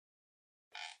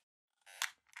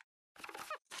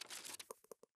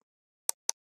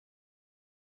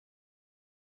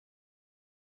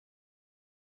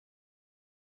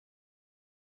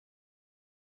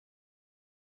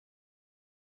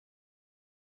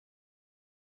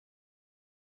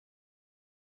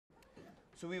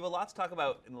So we have a lot to talk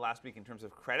about in the last week in terms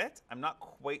of credit. I'm not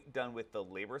quite done with the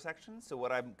labor section, so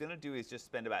what I'm going to do is just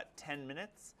spend about 10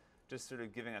 minutes just sort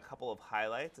of giving a couple of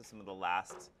highlights of some of the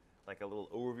last, like a little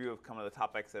overview of some of the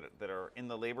topics that are in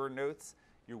the labor notes.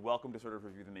 You're welcome to sort of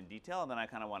review them in detail, and then I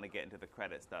kind of want to get into the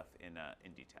credit stuff in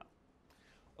detail.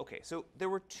 Okay, so there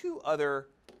were two other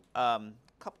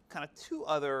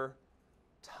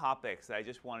topics that I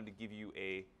just wanted to give you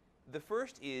a. The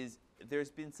first is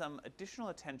there's been some additional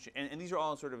attention, and these are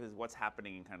all sort of as what's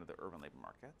happening in kind of the urban labor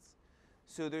markets.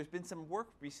 So there's been some work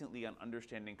recently on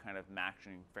understanding kind of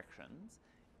matching frictions,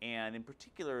 and in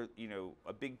particular,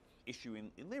 a big issue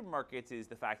in labor markets is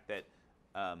the fact that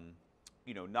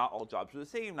not all jobs are the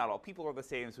same, not all people are the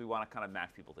same, so we want to kind of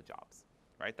match people to jobs,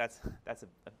 right? That's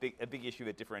a big issue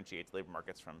that differentiates labor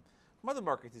markets from other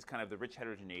markets is kind of the rich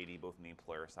heterogeneity, both on the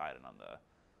employer side and on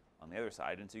the other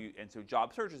side, and so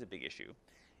job search is a big issue.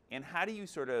 And how do you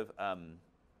sort of,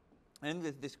 and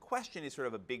this question is sort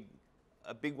of a big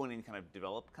one in kind of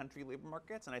developed country labor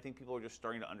markets, and I think people are just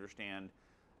starting to understand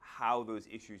how those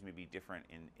issues may be different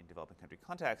in developing country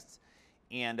contexts.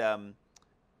 And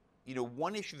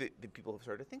one issue that people have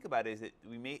started to think about is that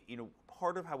we may,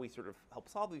 part of how we sort of help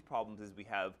solve these problems is we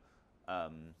have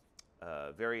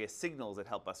various signals that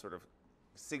help us sort of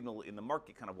signal in the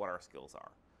market kind of what our skills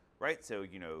are, right? So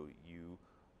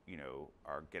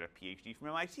get a PhD from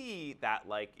MIT, that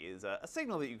is a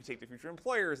signal that you can take to future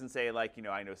employers and say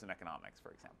I know some economics,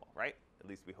 for example, right? At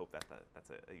least we hope that that's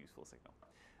a useful signal.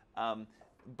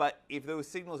 But if those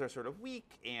signals are sort of weak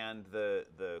and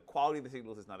the quality of the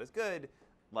signals is not as good,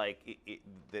 there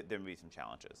may be some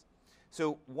challenges.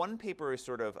 So one paper is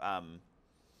sort of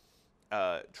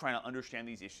trying to understand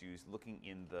these issues, looking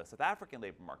in the South African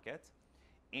labor market,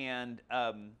 and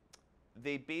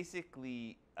they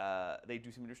basically they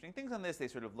do some interesting things on this. They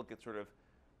sort of look at sort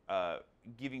of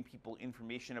giving people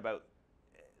information about,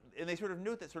 and they sort of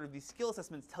note that sort of these skill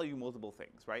assessments tell you multiple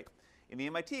things, right? In the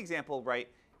MIT example, right,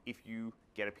 if you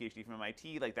get a PhD from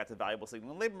MIT, that's a valuable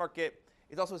signal in the labor market.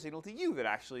 It's also a signal to you that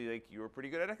actually you were pretty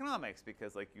good at economics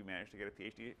because you managed to get a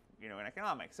PhD in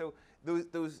economics. So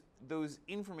those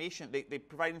information, they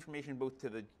provide information both to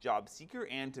the job seeker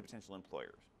and to potential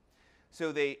employers.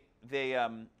 So they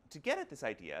to get at this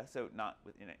idea, so not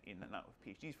with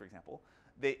PhDs, for example,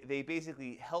 they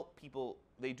basically help people.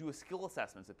 They do a skill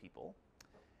assessments of people,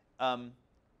 and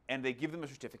they give them a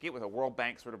certificate with a World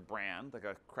Bank sort of brand, like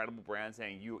a credible brand,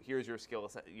 saying here's your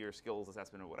skills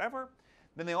assessment or whatever.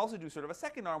 Then they also do sort of a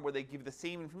second arm where they give the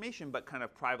same information but kind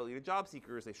of privately to job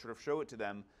seekers. They sort of show it to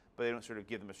them, but they don't sort of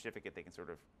give them a certificate they can sort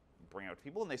of bring out to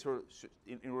people. And they sort of,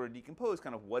 in order to decompose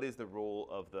kind of what is the role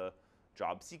of the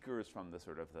job seekers from the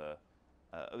sort of the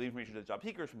information to the job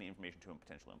seekers from the information to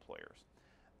potential employers.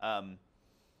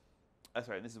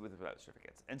 Sorry, this is with or without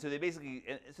certificates. And so they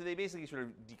basically sort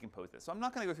of decompose this. So I'm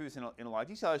not going to go through this in a lot of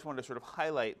detail. I just wanted to sort of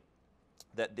highlight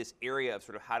that this area of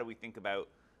sort of how do we think about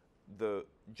the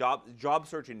job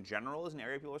search in general is an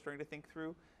area people are starting to think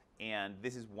through, and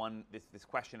this is this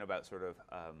question about sort of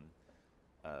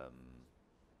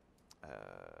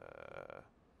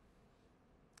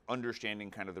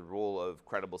understanding kind of the role of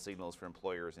credible signals for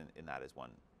employers in that is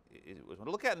one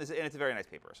to look at, and it's a very nice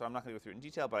paper. So I'm not going to go through it in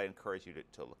detail, but I encourage you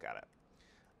to look at it.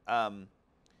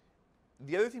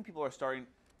 The other thing people are starting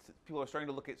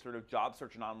to look at sort of job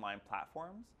search and online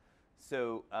platforms.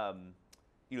 So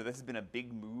this has been a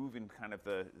big move in kind of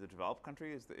the developed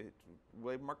countries, the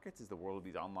labor markets, is the world of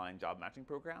these online job matching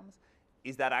programs.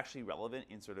 Is that actually relevant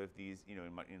in sort of these, in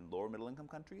lower middle income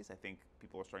countries? I think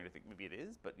people are starting to think maybe it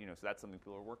is, but so that's something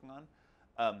people are working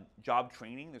on. Job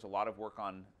training, there's a lot of work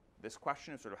on this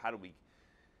question of sort of how do we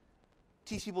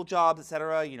teach people jobs, et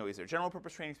cetera. Is there general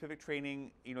purpose training, specific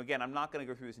training? Again, I'm not going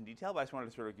to go through this in detail, but I just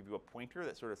wanted to sort of give you a pointer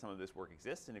that sort of some of this work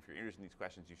exists, and if you're interested in these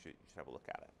questions, you should have a look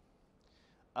at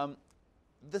it.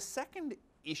 The second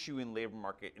issue in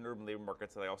urban labor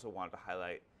markets that I also wanted to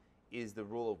highlight is the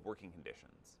role of working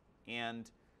conditions. And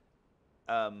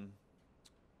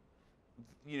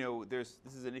this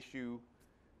is an issue.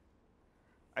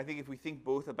 I think if we think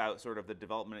both about sort of the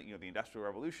development, the Industrial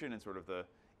Revolution and sort of the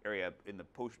area in the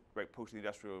post the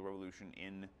Industrial Revolution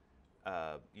in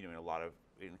in a lot of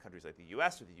countries like the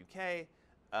U.S. or the U.K.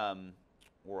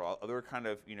 Or other kind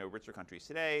of richer countries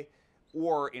today,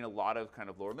 or in a lot of kind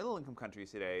of lower middle income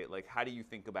countries today, how do you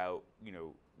think about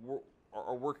what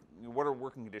are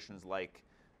working conditions like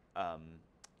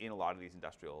in a lot of these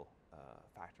industrial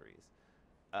factories?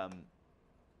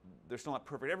 They're still not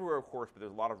perfect everywhere, of course, but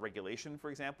there's a lot of regulation,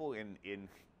 for example, in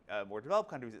more developed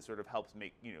countries that sort of helps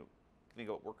make think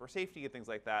about worker safety and things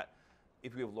like that.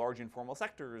 if we have large informal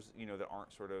sectors, that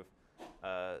aren't sort of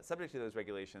subject to those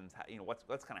regulations,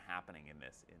 what's kind of happening in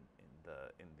this in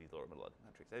the lower middle income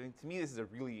countries. I think to me this is a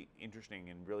really interesting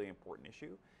and really important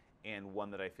issue, and one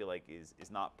that I feel like is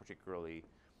not particularly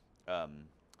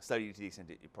studied to the extent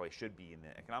it probably should be in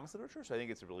the economics literature. So I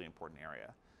think it's a really important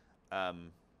area. As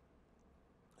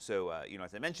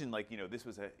I mentioned, this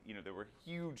was there were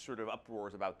huge sort of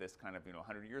uproars about this kind of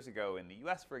 100 years ago in the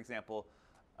U.S., for example,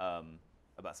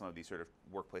 about some of these sort of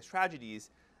workplace tragedies.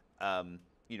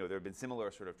 There have been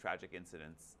similar sort of tragic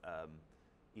incidents.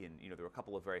 There were a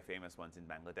couple of very famous ones in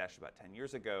Bangladesh about 10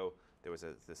 years ago. There was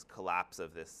this collapse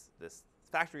of this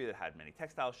factory that had many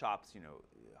textile shops.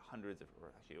 Hundreds of, or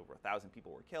actually over 1,000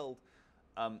 people were killed.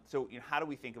 How do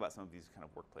we think about some of these kind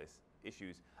of workplace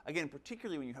issues? Again,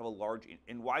 particularly when you have a large,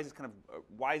 and why is this kind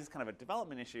of a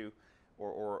development issue,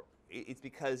 or it's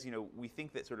because we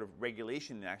think that sort of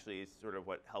regulation actually is sort of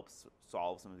what helps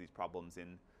solve some of these problems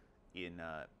in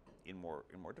more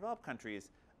developed countries.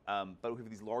 But we have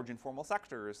these large informal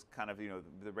sectors, kind of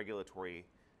the regulatory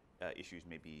issues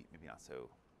may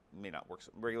not work.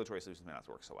 Regulatory solutions may not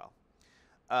work so well.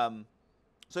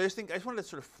 So I just wanted to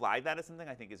sort of flag that as something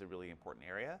I think is a really important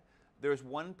area. There's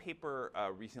one paper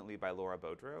recently by Laura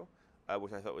Boudreau,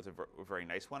 which I thought was a very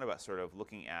nice one, about sort of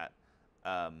looking at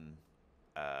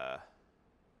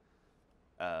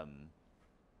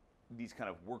these kind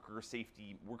of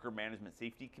worker management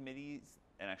safety committees,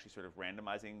 and actually sort of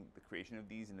randomizing the creation of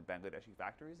these in the Bangladeshi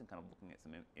factories, and kind of looking at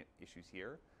some issues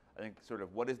here. I think sort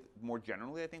of what is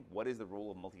the role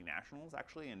of multinationals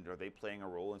actually, and are they playing a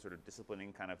role in sort of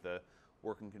disciplining kind of the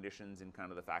working conditions in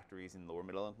kind of the factories in lower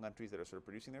middle income countries that are sort of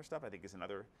producing their stuff? I think is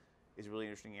a really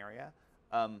interesting area.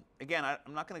 Again,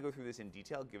 I'm not going to go through this in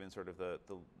detail given sort of the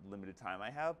limited time I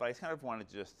have, but I kind of wanted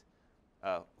to just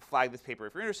flag this paper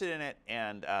if you're interested in it,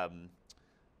 and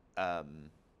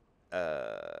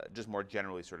just more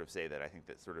generally sort of say that I think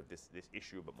that sort of this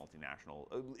issue about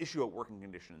issue of working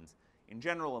conditions in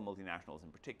general and multinationals in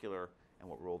particular, and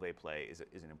what role they play is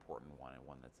an important one, and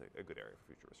one that's a good area for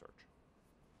future research.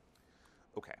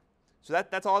 Okay, so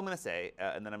that's all I'm going to say,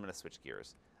 and then I'm going to switch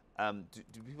gears.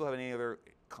 Do people have any other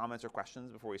comments or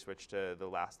questions before we switch to the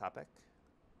last topic?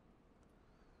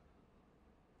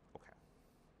 Okay.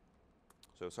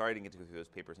 So sorry I didn't get to go through those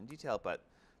papers in detail, but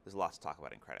there's a lot to talk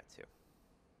about in credit too.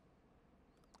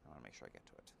 I want to make sure I get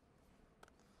to it.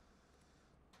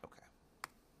 Okay.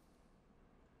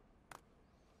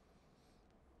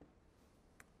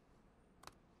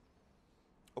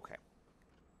 Okay.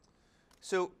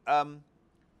 So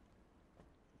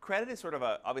credit is sort of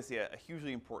obviously a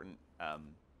hugely important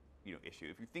issue.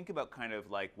 If you think about kind of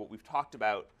like what we've talked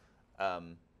about,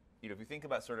 if you think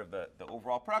about sort of the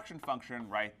overall production function,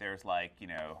 right? There's like if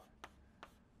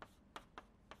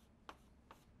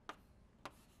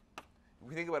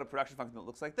we think about a production function that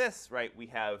looks like this, right? We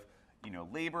have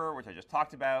labor, which I just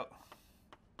talked about,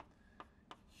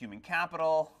 human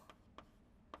capital,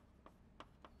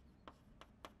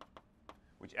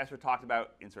 which Esther talked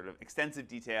about in sort of extensive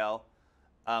detail.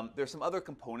 There's some other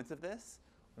components of this.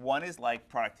 One is like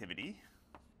productivity,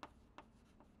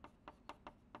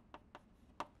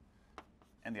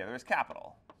 and the other is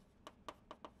capital,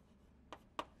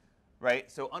 right?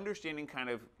 So understanding kind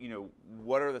of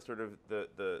what are the sort of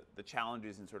the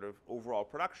challenges in sort of overall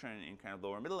production in kind of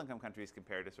lower middle income countries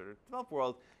compared to sort of developed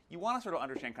world, you want to sort of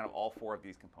understand kind of all four of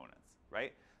these components,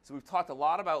 right? So we've talked a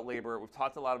lot about labor, we've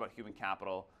talked a lot about human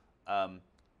capital.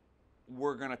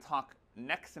 We're going to talk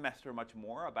next semester much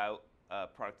more about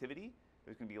productivity.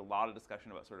 There's going to be a lot of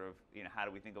discussion about sort of how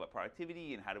do we think about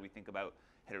productivity, and how do we think about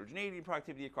heterogeneity in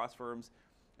productivity across firms.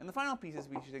 And the final piece is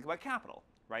we should think about capital,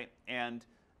 right? And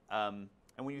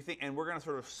when you think, and we're going to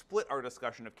sort of split our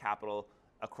discussion of capital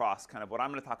across kind of what I'm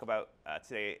going to talk about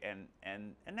today and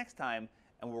next time,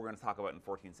 and what we're going to talk about in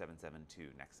 14772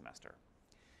 next semester.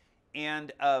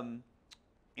 And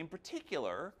in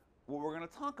particular, what we're going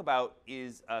to talk about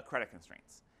is credit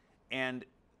constraints. And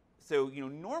so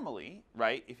normally,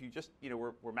 right, if you just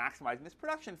we're maximizing this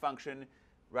production function,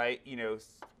 right,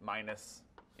 minus,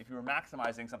 if you were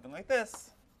maximizing something like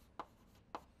this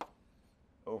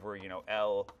over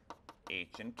L,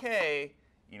 H, and K,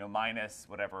 minus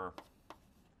whatever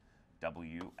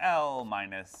WL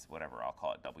minus whatever I'll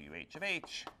call it WH of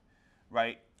H,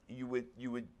 right? You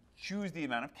would choose the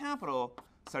amount of capital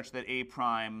such that F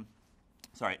prime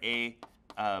sub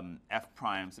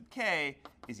K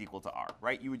is equal to R,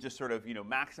 right? You would just sort of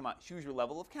choose your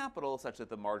level of capital such that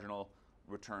the marginal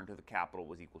return to the capital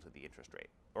was equal to the interest rate,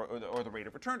 or the rate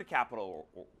of return to capital,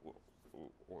 or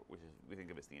which is, we think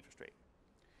of as the interest rate.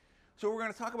 So what we're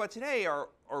going to talk about today are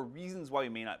reasons why we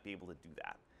may not be able to do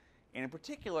that. And in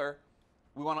particular,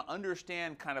 we want to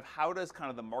understand kind of how does kind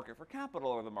of the market for capital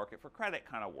or the market for credit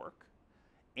kind of work,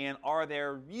 and are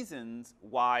there reasons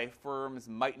why firms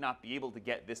might not be able to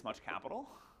get this much capital?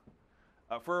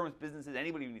 Firms, businesses,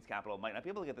 anybody who needs capital might not be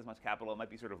able to get this much capital. It might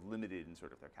be sort of limited in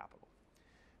sort of their capital.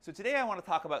 So today I want to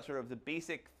talk about sort of the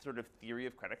basic sort of theory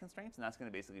of credit constraints, and that's going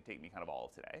to basically take me kind of all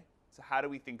of today. So how do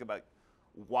we think about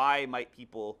why might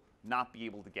people not be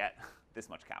able to get this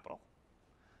much capital?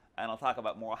 And I'll talk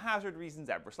about moral hazard reasons,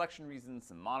 adverse selection reasons,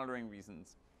 some monitoring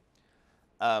reasons.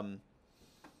 And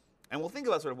we'll think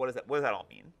about sort of what does that all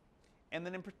mean. And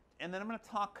then I'm going to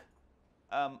talk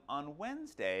on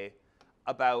Wednesday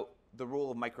about the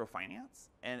role of microfinance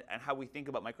and how we think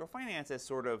about microfinance as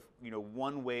sort of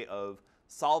one way of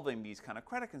solving these kind of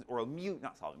credit or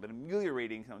not solving, but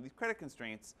ameliorating some of these credit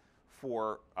constraints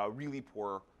for really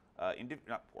poor,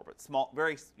 not poor, but small,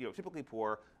 very typically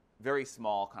poor, very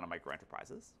small kind of micro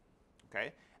enterprises.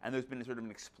 Okay, and there's been sort of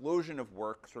an explosion of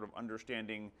work, sort of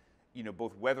understanding,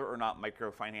 both whether or not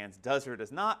microfinance does or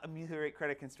does not ameliorate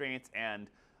credit constraints, and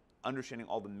understanding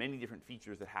all the many different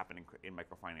features that happen in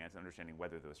microfinance, and understanding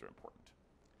whether those are important.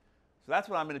 So that's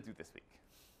what I'm going to do this week.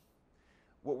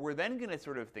 What we're then going to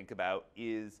sort of think about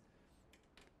is,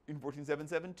 in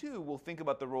 14772, we'll think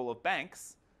about the role of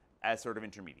banks as sort of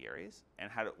intermediaries, and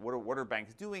what are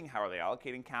banks doing? How are they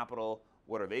allocating capital?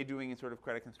 What are they doing in sort of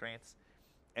credit constraints?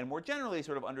 And more generally,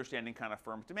 sort of understanding kind of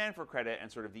firm demand for credit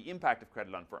and sort of the impact of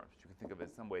credit on firms. You can think of it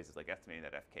in some ways as like estimating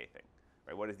that FK thing,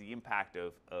 right? What is the impact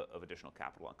of additional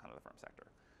capital on kind of the firm sector?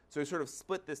 So we sort of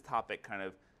split this topic kind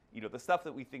of, the stuff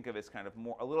that we think of as kind of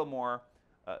a little more,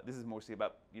 this is mostly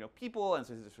about, people, and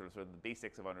so this is sort of the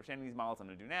basics of understanding these models I'm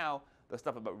going to do now. The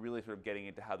stuff about really sort of getting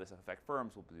into how this affects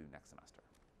firms we'll do next semester.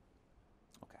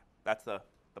 Okay, that's the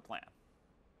plan.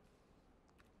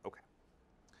 Okay.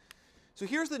 So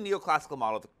here's the neoclassical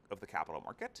model of the capital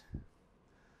market.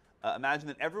 Imagine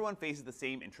that everyone faces the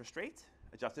same interest rate,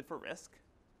 adjusted for risk.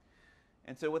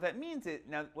 And so what that means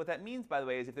by the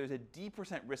way, is if there's a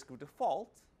D% risk of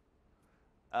default,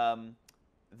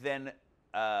 then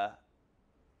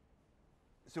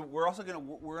so we're going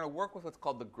to work with what's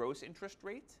called the gross interest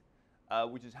rate,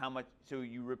 which is how much. So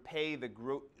you repay the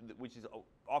which is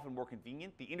often more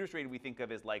convenient. The interest rate we think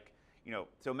of as like,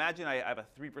 so imagine I have a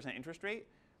 3% interest rate,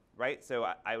 right? So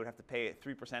I would have to pay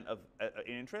 3% of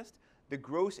in interest. The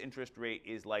gross interest rate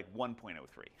is like 1.03.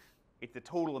 It's the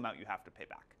total amount you have to pay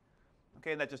back.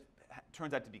 Okay, and that just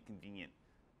turns out to be convenient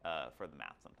for the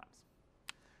math sometimes.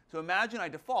 So imagine I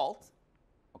default,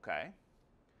 okay,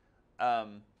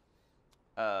 and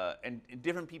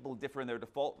different people differ in their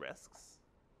default risks,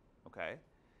 okay.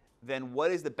 Then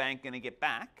what is the bank going to get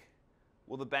back?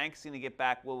 Well, the bank's going to get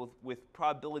back, with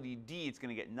probability D, it's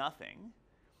going to get nothing.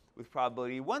 With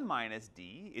probability 1 minus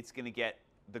D, it's going to get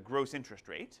the gross interest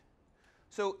rate.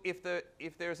 So if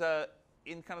there's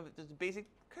in kind of the basic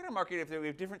credit market, if we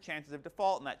have different chances of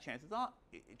default and that chance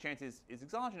is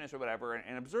exogenous or whatever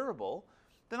and observable,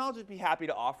 then I'll just be happy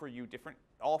to offer you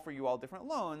all different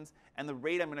loans, and the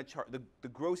rate I'm going to charge, the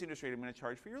gross interest rate I'm going to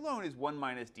charge for your loan is 1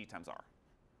 minus D times R.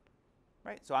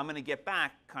 Right? So I'm going to get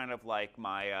back kind of like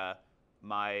my R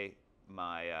in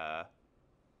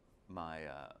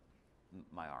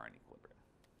equilibrium.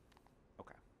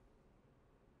 Okay.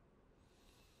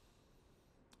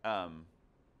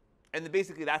 And then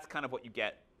basically that's kind of what you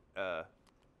get.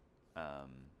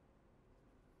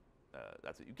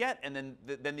 That's what you get, and then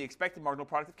the expected marginal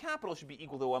product of capital should be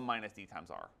equal to 1 minus D times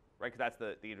R, right? Because that's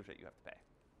the interest rate you have to pay.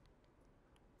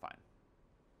 Fine.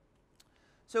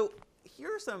 So here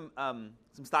are some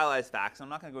stylized facts. I'm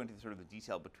not going to go into sort of the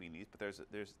detail between these, but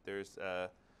there's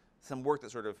some work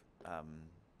that sort of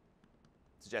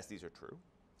suggests these are true.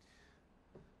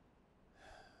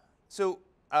 So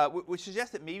which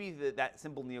suggests that maybe that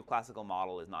simple neoclassical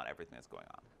model is not everything that's going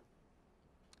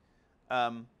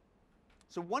on.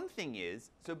 So one thing is,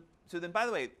 so then by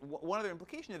the way, one other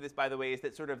implication of this, by the way, is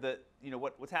that sort of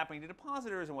what's happening to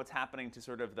depositors and what's happening to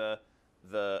sort of the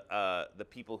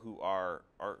people who are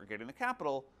getting the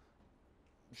capital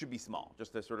should be small.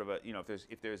 Just as sort of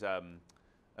if there's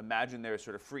imagine there's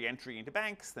sort of free entry into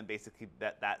banks, then basically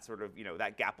that sort of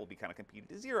that gap will be kind of computed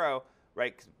to zero,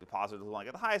 right? Because depositors will only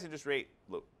get the highest interest rate,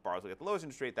 borrowers will get the lowest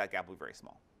interest rate. That gap will be very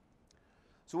small.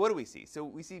 So what do we see? So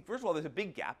we see, first of all, there's a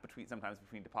big gap sometimes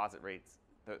between deposit rates,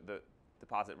 the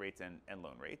deposit rates and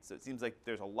loan rates. So it seems like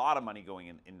there's a lot of money going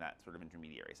in that sort of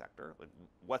intermediary sector. Like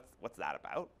what's that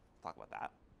about? We'll talk about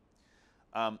that.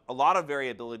 A lot of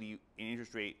variability in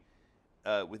interest rate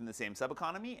within the same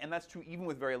subeconomy, and that's true even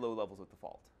with very low levels of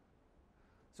default.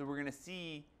 So we're going to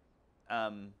see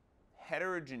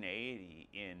heterogeneity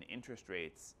in interest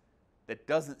rates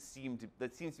that seems to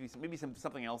be maybe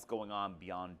something else going on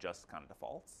beyond just kind of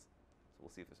defaults. So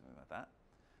we'll see if there's something like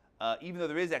that. Even though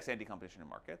there is ex-ante competition in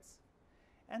markets.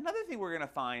 And another thing we're going to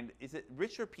find is that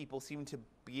richer people seem to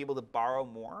be able to borrow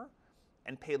more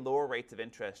and pay lower rates of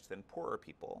interest than poorer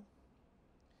people.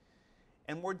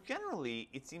 And more generally,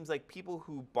 it seems like people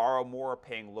who borrow more are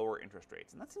paying lower interest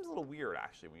rates. And that seems a little weird,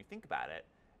 actually, when you think about it,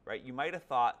 right? You might have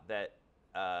thought that,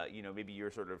 maybe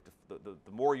you're sort of,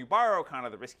 the more you borrow, kind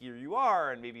of the riskier you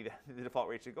are, and maybe the default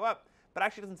rate should go up. But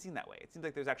actually, it doesn't seem that way. It seems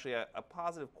like there's actually a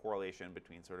positive correlation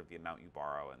between sort of the amount you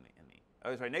borrow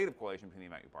and negative correlation between the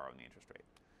amount you borrow and the interest rate.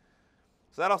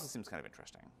 So that also seems kind of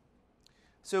interesting.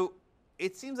 So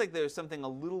it seems like there's something a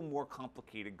little more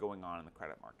complicated going on in the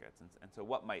credit markets. And so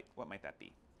what might that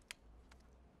be?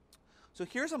 So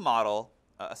here's a model,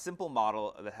 a simple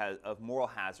model that of moral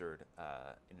hazard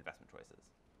in investment choices.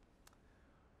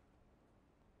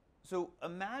 So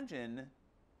imagine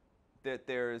that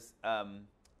there's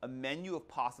a menu of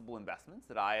possible investments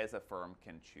that I as a firm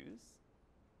can choose.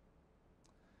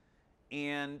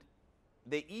 And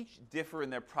they each differ in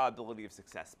their probability of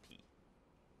success P.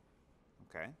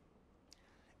 Okay?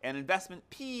 And investment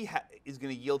P is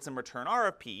going to yield some return R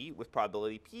of P with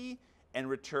probability P and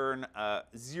return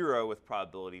 0 with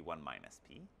probability 1 minus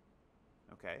P.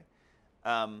 Okay?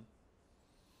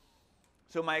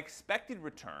 So my expected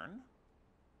return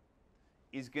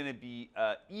is going to be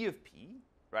E of P,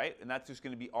 right? And that's just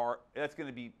going to be R. That's going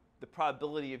to be the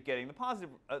probability of getting the positive,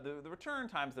 the return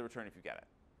times the return if you get it.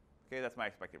 Okay, that's my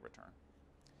expected return.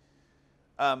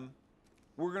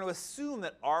 We're going to assume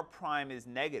that R prime is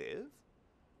negative,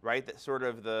 right? That sort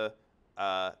of the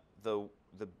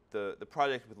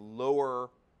projects with lower,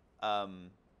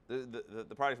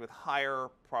 the projects with higher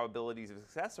probabilities of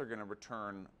success are going to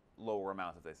return lower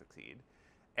amounts if they succeed.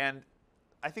 And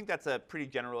I think that's a pretty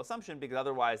general assumption because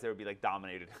otherwise there would be like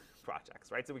dominated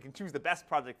projects, right? So we can choose the best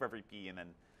project for every P and then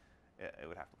it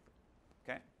would have to,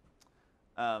 okay?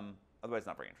 Otherwise it's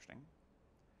not very interesting.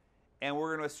 And we're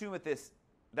going to assume that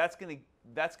that's going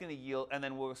to yield, and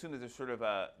then we'll assume that there's sort of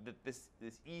that this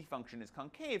E function is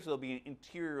concave, so there'll be an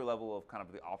interior level of kind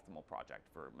of the optimal project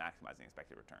for maximizing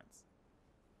expected returns.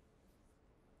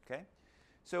 Okay?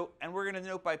 So, and we're going to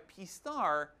note by P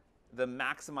star the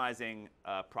maximizing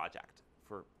project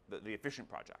for the efficient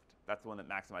project. That's the one that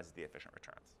maximizes the efficient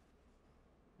returns.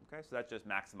 Okay, so that's just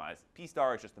maximize. P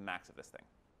star is just the max of this thing.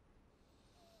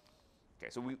 Okay,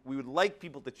 so we would like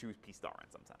people to choose P star in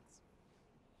some sense.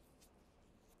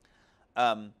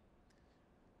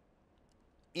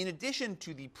 In addition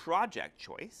to the project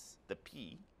choice, the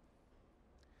P,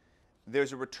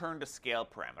 there's a return to scale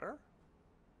parameter,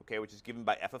 okay, which is given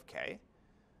by f of k,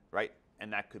 right?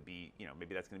 And that could be,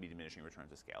 maybe that's going to be diminishing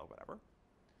returns to scale or whatever.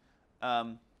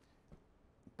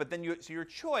 But then your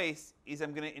choice is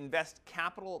I'm going to invest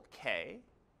capital K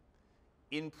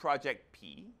in project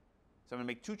P. So I'm going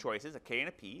to make two choices, a K and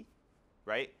a P,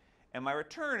 right? And my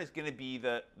return is going to be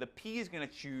the P is going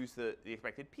to choose the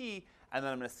expected P, and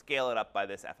then I'm going to scale it up by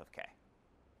this f of k.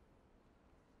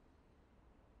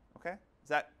 Okay? Is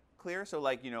that clear? So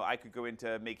like, I could go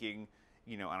into making,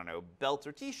 I don't know, belts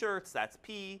or T-shirts, that's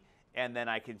P, and then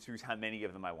I can choose how many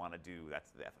of them I want to do,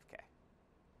 that's the f of k.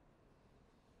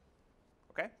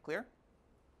 Okay? Clear?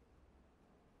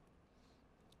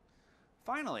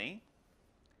 Finally,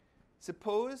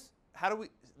 suppose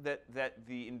that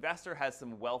the investor has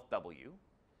some wealth W.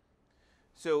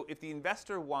 So if the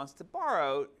investor wants to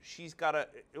borrow,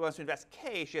 wants to invest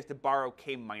K, she has to borrow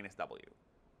K minus W.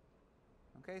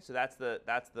 Okay, so that's the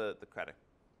credit.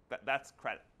 That's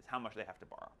credit. It's how much they have to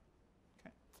borrow.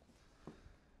 Okay.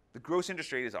 The gross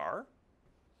interest rate is R,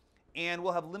 and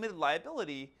we'll have limited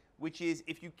liability, which is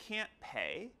if you can't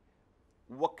pay,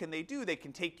 what can they do? They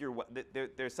can take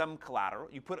there's some collateral.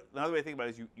 Another way to think about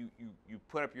it is you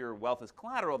put up your wealth as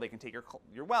collateral. They can take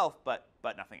your wealth, but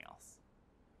nothing else.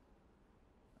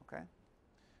 Okay,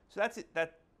 so that's it.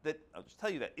 That I'll just tell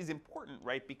you that is important,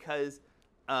 right? Because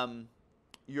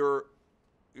you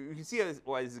can see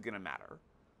why this is going to matter,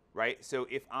 right? So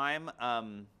if I'm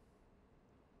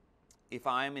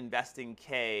investing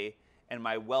K and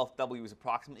my wealth W is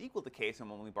approximately equal to K, so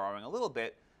I'm only borrowing a little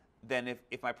bit, then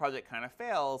if my project kind of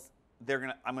fails,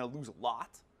 I'm going to lose a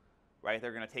lot, right?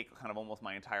 They're going to take kind of almost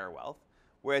my entire wealth.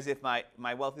 Whereas if my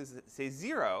wealth is, say,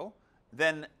 0,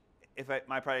 then if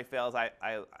my project fails, I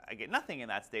get nothing in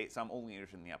that state, so I'm only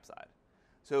interested in the upside.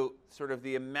 So sort of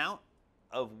the amount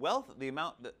of wealth, the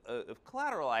amount of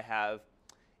collateral I have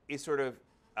is sort of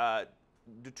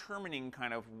determining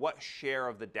kind of what share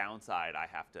of the downside I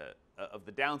have to, of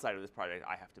the downside of this project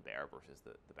I have to bear versus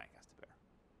the bank has to bear.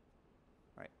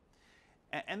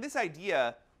 And this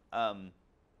idea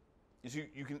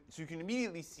you can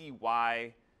immediately see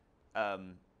why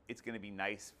it's going to be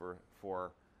nice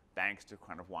for banks to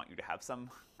kind of want you to have some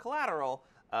collateral,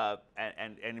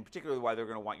 and in particular why they're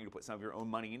going to want you to put some of your own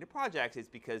money into projects is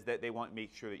because they want to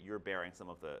make sure that you're bearing some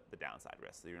of the downside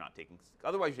risks. So you're not taking,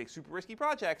 otherwise you take super risky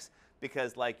projects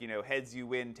because heads you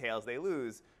win, tails they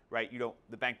lose, right?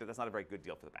 The bank, that's not a very good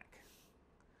deal for the bank,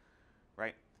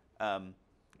 right? And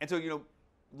so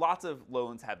lots of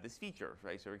loans have this feature,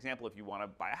 right? So for example, if you want to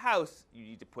buy a house, you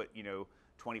need to put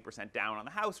 20% down on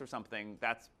the house or something.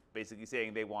 That's basically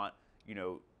saying they want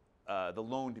the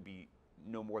loan to be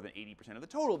no more than 80% of the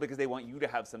total because they want you to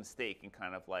have some stake in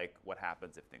kind of like what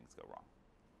happens if things go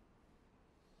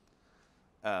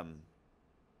wrong.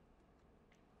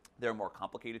 There are more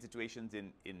complicated situations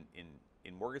in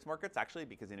mortgage markets actually,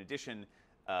 because in addition,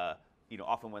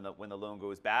 often when the loan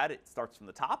goes bad, it starts from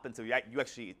the top, and so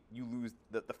you lose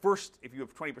the first, if you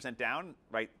have 20% down,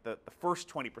 right? The first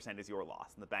 20% is your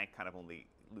loss, and the bank kind of only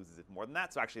loses it more than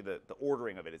that. So actually, the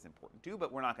ordering of it is important too,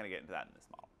 but we're not going to get into that in this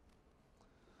model.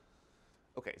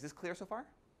 Okay, is this clear so far?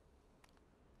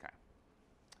 Okay.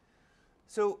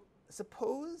 So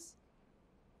suppose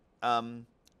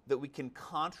that we can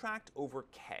contract over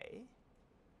K,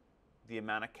 the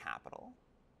amount of capital,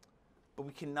 but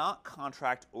we cannot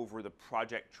contract over the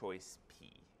project choice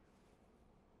P.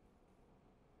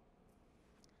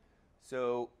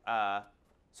 So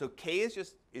K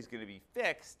is going to be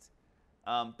fixed,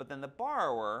 but then the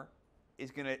borrower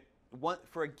is going to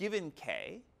for a given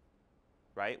K,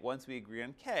 right? Once we agree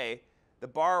on K, the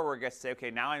borrower gets to say,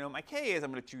 okay, now I know what my K is,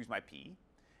 I'm going to choose my P,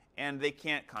 and they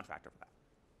can't contract over that.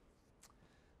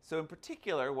 So in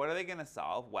particular, what are they going to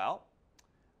solve? Well,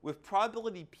 with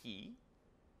probability P,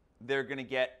 they're going to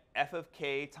get f of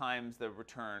k times the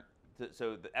return.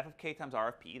 So the f of k times r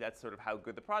of p, that's sort of how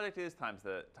good the project is, times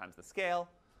the scale.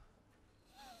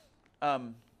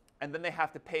 And then they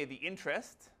have to pay the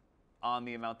interest on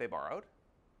the amount they borrowed,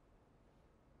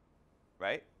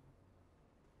 right?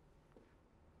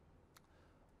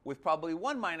 With probability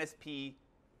 1 minus p,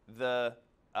 the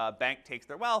bank takes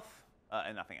their wealth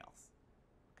and nothing else.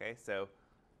 Okay, so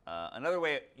another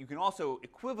way, you can also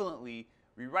equivalently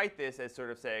rewrite this as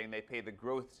sort of saying they pay the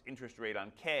gross interest rate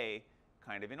on K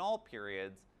kind of in all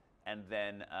periods, and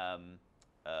then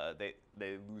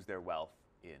they lose their wealth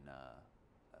in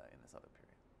this other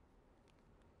period.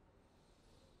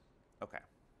 Okay.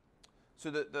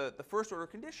 So the first order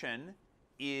condition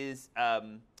is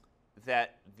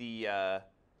that the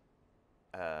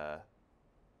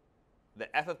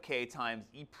f of k times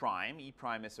e prime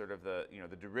is sort of the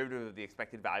derivative of the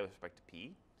expected value with respect to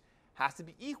p, has to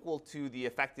be equal to the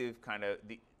effective kind of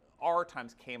the r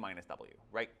times k minus w,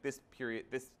 right? This period,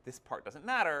 this part doesn't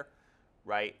matter,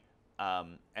 right?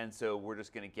 And so we're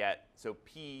just going to get, so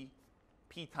p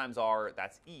times r,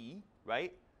 that's e,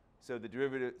 right? So the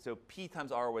derivative, so p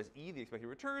times r was e, the expected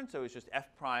return. So it's just f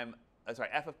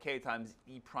of k times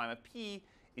e prime of p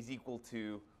is equal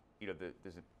to,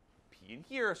 there's a p in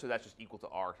here, so that's just equal to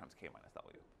r times k minus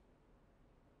w.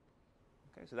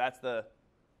 Okay, so that's the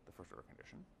first order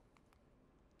condition.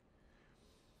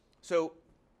 So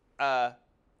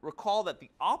recall that the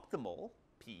optimal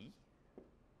P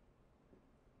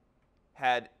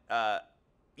had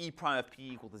E prime of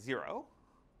P equal to 0.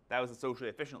 That was the socially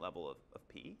efficient level of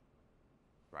P,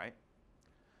 right?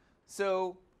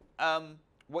 So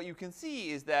what you can see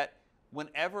is that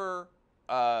whenever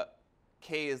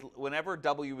whenever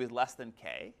W is less than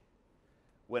K,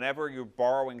 whenever you're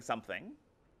borrowing something,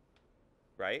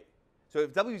 right? So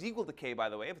if W is equal to K, by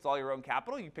the way, if it's all your own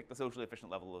capital, you pick the socially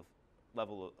efficient level of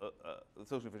the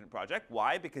socially efficient project.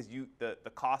 Why? Because the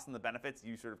costs and the benefits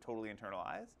you sort of totally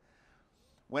internalize.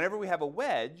 Whenever we have a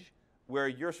wedge where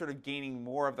you're sort of gaining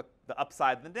more of the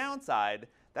upside than the downside,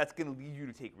 that's going to lead you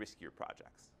to take riskier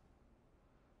projects.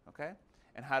 Okay?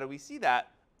 And how do we see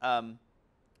that?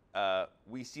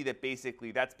 We see that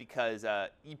basically that's because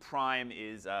E prime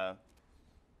is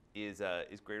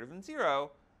greater than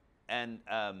 0, and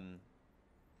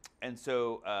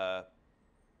so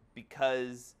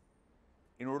because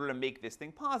in order to make this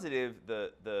thing positive,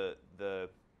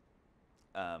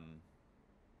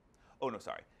 oh no,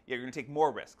 sorry. Yeah, you're going to take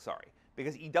more risk. Sorry,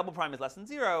 because E double prime is less than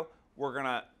 0, we're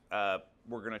gonna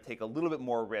take a little bit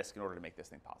more risk in order to make this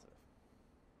thing positive.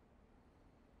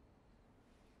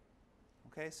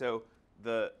 Okay, so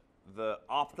the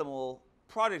optimal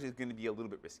project is going to be a little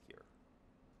bit riskier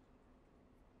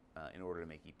in order to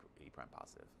make E prime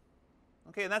positive.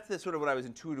 Okay, and that's sort of what I was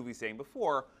intuitively saying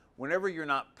before. Whenever you're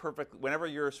not perfect, whenever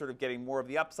you're sort of getting more of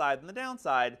the upside than the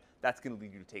downside, that's going to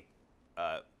lead you to take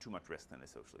too much risk than is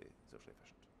socially efficient.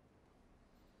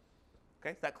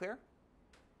 Okay, is that clear?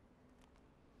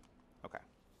 Okay.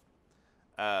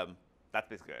 That's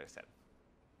basically what I said.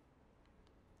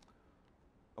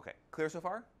 Okay, clear so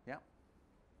far? Yeah?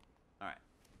 All right.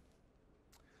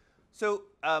 So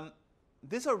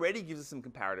this already gives us some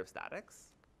comparative statics.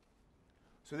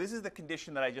 So this is the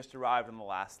condition that I just derived on the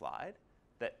last slide,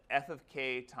 that f of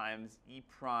k times e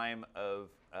prime of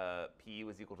p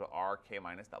was equal to r k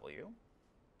minus w.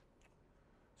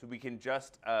 So we can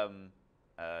just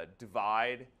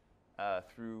divide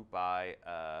through by,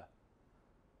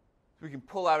 we can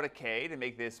pull out a k to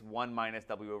make this 1 minus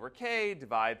w over k,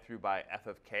 divide through by f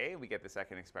of k. We get the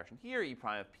second expression here. E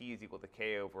prime of p is equal to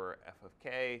k over f of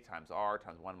k times r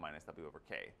times 1 minus w over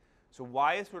k. So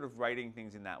why is sort of writing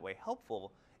things in that way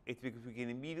helpful? It's because we can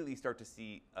immediately start to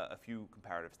see a few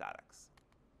comparative statics.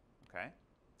 Okay?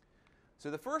 So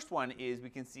the first one is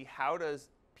we can see how does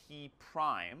p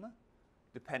prime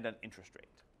depend on interest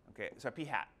rate. Okay, so p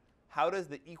hat. How does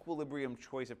the equilibrium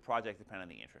choice of project depend on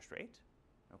the interest rate?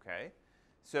 Okay,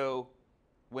 so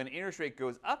when interest rate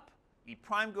goes up, e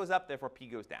prime goes up, therefore p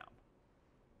goes down,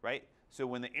 right? So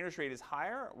when the interest rate is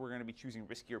higher, we're going to be choosing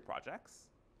riskier projects.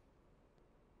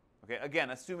 Okay, again,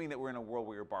 assuming that we're in a world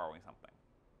where you're borrowing something.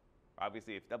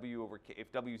 Obviously, if w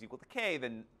is equal to k,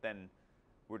 then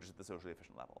we're just at the socially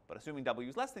efficient level. But assuming w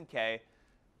is less than k,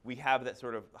 we have that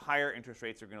sort of higher interest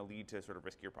rates are going to lead to sort of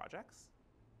riskier projects.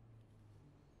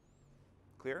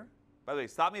 Clear? By the way,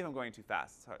 stop me if I'm going too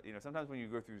fast. You know, sometimes when you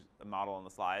go through a model on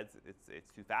the slides, it's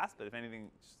too fast. But if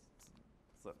anything, just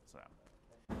slow down.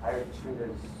 Higher two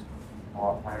is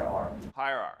higher R.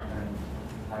 Higher R. And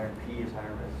higher P is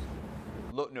higher risk.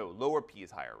 No, lower P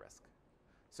is higher risk.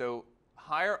 So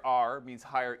higher R means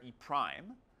higher E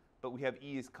prime, but we have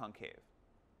E is concave.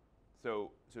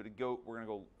 So to go, we're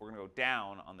gonna go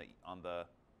down on the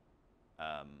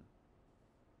to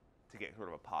get sort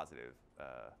of a positive.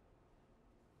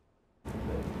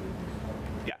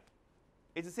 Yeah,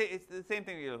 it's the same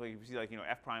thing. You know, like you see, like, you know,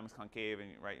 F prime is concave,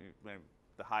 and right,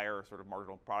 the higher sort of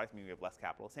marginal products mean we have less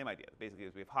capital. Same idea. Basically,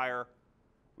 is we have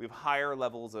higher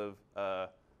levels of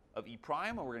E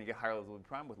prime, and we're going to get higher levels of E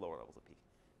prime with lower levels of P.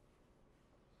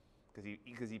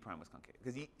 Because E prime was concave.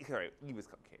 Because E was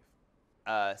concave.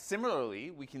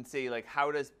 Similarly, we can say, like,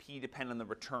 how does P depend on the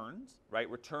returns? Right,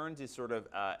 returns is sort of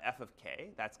f of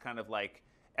k. That's kind of like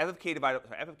f of k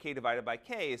divided by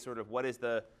k is sort of what is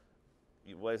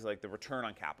like the return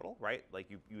on capital, right? Like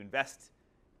you invest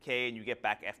k and you get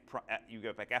back f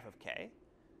of k.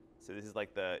 So this is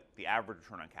like the average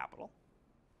return on capital.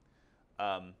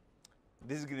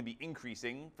 This is going to be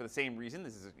increasing for the same reason.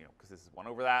 This is, you know, because this is 1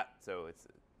 over that, so it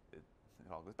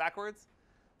all goes backwards.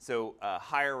 So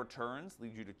higher returns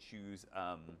lead you to choose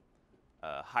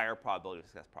higher probability of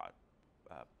success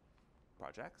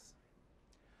projects.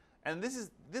 And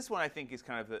this one I think is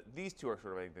kind of these two are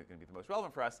sort of, I think, going to be the most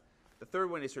relevant for us. The third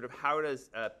one is sort of how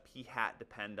does p hat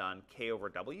depend on k over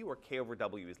w, or k over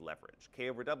w is leverage. K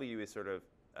over w is sort of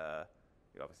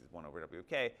obviously it's 1 over w of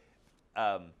k,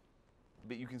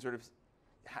 but you can sort of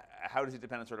how does it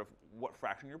depend on sort of what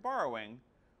fraction you're borrowing?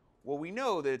 Well, we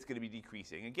know that it's going to be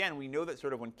decreasing. Again, we know that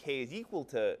sort of when k is equal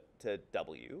to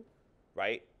w,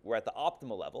 right, we're at the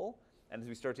optimal level. And as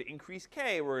we start to increase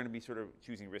k, we're going to be sort of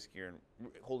choosing riskier and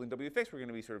holding w fixed. We're going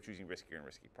to be sort of choosing riskier and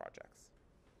risky projects.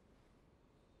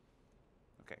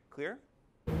 Okay, clear?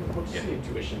 What's the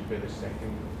intuition for the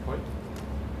second point?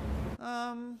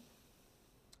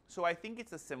 So I think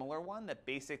it's a similar one that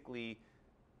basically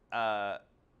Actually,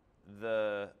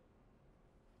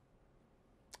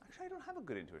 I don't have a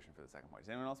good intuition for the second point. Does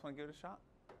anyone else want to give it a shot?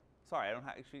 Sorry, I don't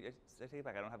have. Actually, I take it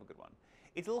back. I don't have a good one.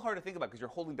 It's a little hard to think about because you're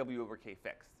holding w over k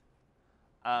fixed.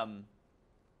 Hold on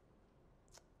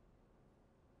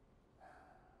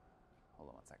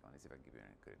 1 second. Let me see if I can give you a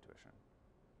good intuition.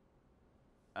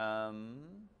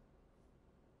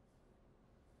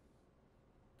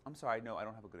 I'm sorry. No, I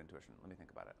don't have a good intuition. Let me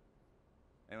think about it.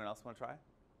 Anyone else want to try?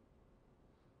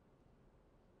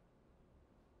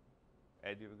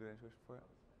 Ed, do you have a good intuition for it?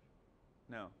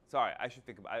 No. Sorry, I should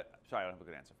think about it. Sorry, I don't have a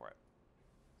good answer for it.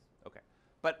 Okay.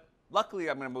 But luckily,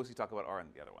 I'm going to mostly talk about R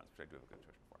and the other ones, which I do have a good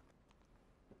intuition for.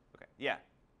 Okay. Yeah.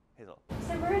 Hazel.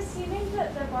 So we're assuming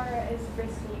that the borrower is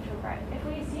risk neutral, right? If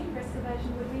we assume risk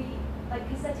aversion, would we, like,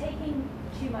 because they're taking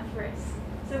too much risk.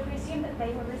 So if we assume that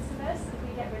they were risk averse, could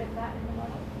we get rid of that in the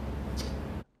model?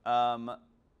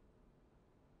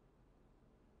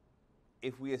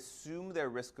 If we assume they're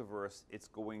risk averse, it's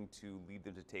going to lead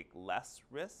them to take less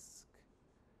risk.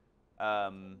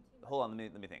 Hold on,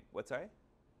 let me think. What, sorry?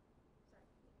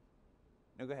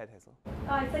 No, go ahead, Hazel.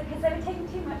 Oh, it's like because they were taking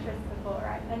too much risk before,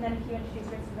 right? And then if you introduce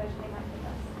risk aversion, they might take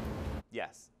less.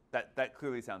 Yes, that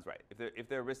clearly sounds right. If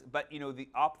they're risk, but you know the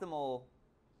optimal.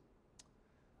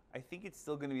 I think it's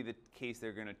still going to be the case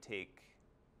they're going to take.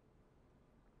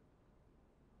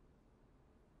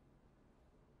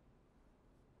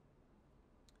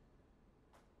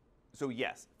 So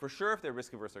yes, for sure, if they're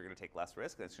risk averse, they're going to take less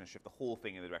risk. That's going to shift the whole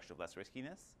thing in the direction of less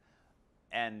riskiness.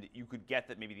 And you could get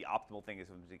that maybe the optimal thing is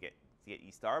for them to get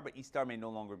E star, but E star may no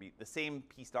longer be the same.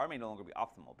 P star may no longer be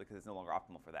optimal because it's no longer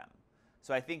optimal for them.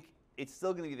 So I think it's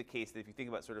still going to be the case that if you think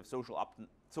about sort of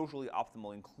socially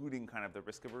optimal, including kind of the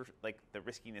risk aversion, like the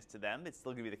riskiness to them, it's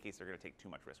still going to be the case they're going to take too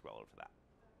much risk relative to that.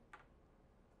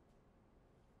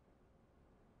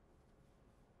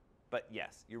 But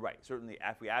yes, you're right. Certainly,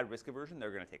 if we add risk aversion,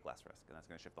 they're going to take less risk, and that's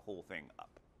going to shift the whole thing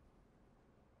up.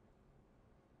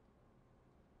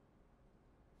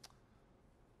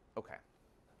 Okay.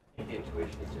 I think the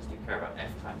intuition is just you care about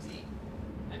f times e,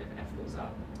 and if f goes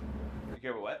up. You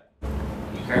care about what?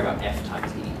 You care about f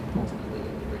times e, ultimately,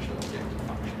 in the original objective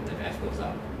function. And if f goes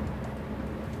up,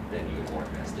 then you're more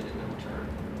invested in the return.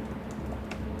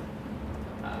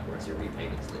 Whereas your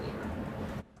repayment's linear.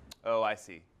 Oh, I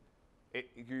see.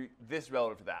 This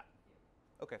relative to that.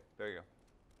 Okay, there you go.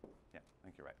 Yeah, I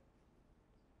think you're right.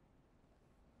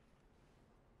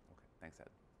 Okay, thanks, Ed.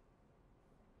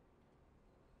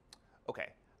 Okay.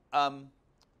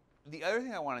 The other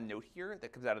thing I want to note here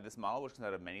that comes out of this model, which comes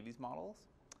out of many of these models,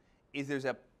 is there's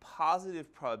a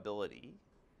positive probability,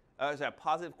 there's a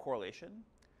positive correlation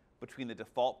between the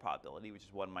default probability, which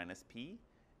is 1 minus p,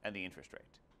 and the interest rate,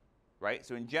 right?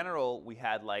 So in general, we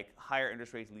had like higher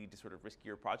interest rates lead to sort of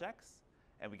riskier projects,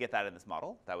 and we get that in this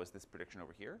model. That was this prediction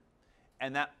over here.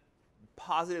 And that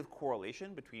positive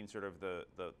correlation between sort of the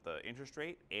interest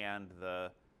rate and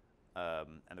the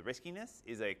riskiness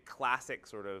is a classic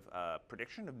sort of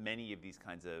prediction of many of these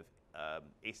kinds of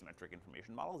asymmetric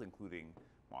information models, including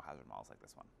moral hazard models like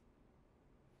this one.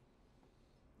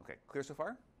 Okay, clear so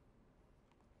far?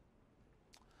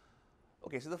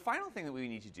 Okay, so the final thing that we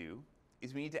need to do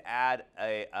is we need to add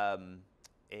a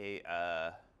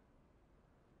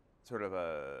sort of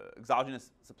a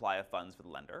exogenous supply of funds for the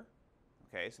lender.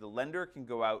 Okay, so the lender can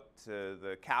go out to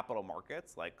the capital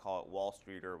markets, like call it Wall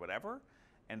Street or whatever,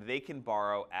 and they can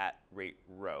borrow at rate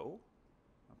rho.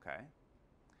 Okay,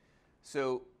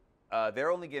 so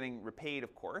they're only getting repaid,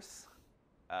 of course,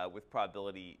 with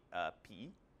probability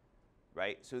p,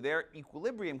 right? So their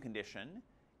equilibrium condition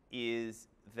is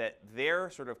that their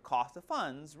sort of cost of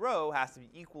funds, rho, has to be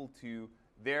equal to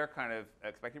their kind of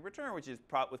expected return, which is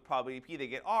with probability p they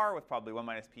get r, with probability 1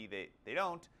 minus p they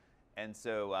don't, and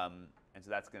so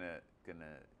that's gonna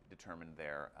determine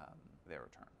their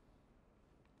return.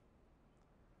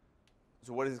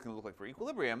 So what is this going to look like for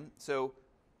equilibrium? So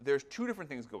there's two different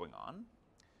things going on.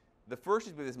 The first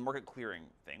is with this market clearing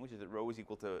thing, which is that rho is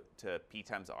equal to p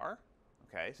times r.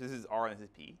 Okay, so this is r and this is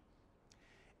p.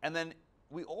 And then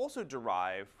we also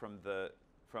derive from the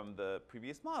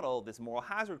previous model this moral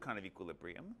hazard kind of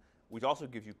equilibrium, which also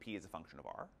gives you p as a function of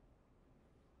r.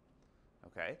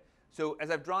 Okay, so as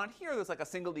I've drawn here, there's like a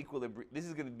single equilibrium. This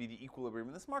is going to be the equilibrium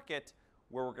in this market,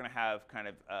 where we're going to have kind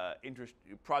of interest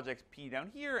projects p down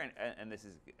here, and this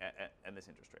is and this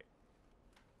interest rate.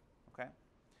 Okay,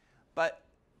 but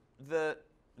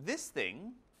this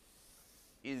thing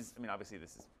is, I mean, obviously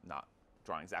this is not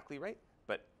drawn exactly right,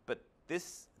 but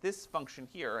this function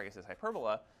here, I guess this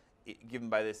hyperbola, given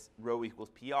by this rho equals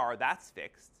pr, that's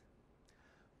fixed.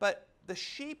 But the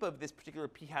shape of this particular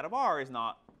p hat of r is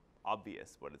not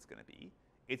obvious what it's going to be.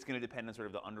 It's going to depend on sort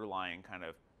of the underlying kind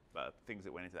of things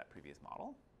that went into that previous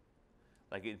model.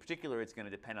 Like in particular, it's going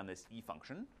to depend on this e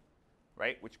function,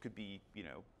 right? Which could be, you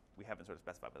know, we haven't sort of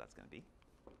specified what that's going to be.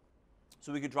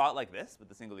 So we could draw it like this with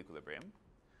the single equilibrium.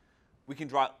 We can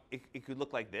draw it could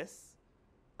look like this,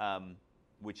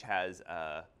 which has,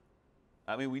 I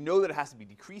mean, we know that it has to be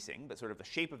decreasing, but sort of the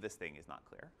shape of this thing is not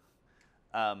clear.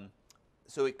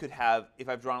 So it could have, if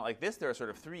I've drawn it like this, there are sort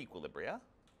of 3 equilibria,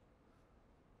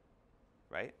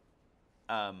 right?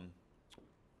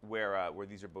 Where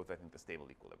these are both, I think, the stable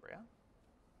equilibria.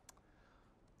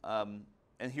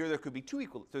 And here there could be 2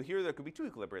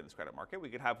 equilibria in this credit market. We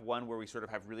could have one where we sort of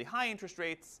have really high interest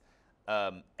rates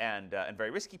and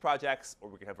very risky projects, or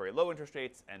we could have very low interest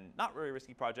rates and not very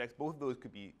risky projects. Both of those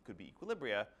could be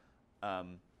equilibria,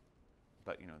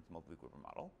 but you know, it's a multiple equilibrium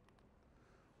model.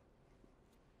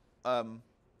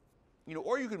 You know,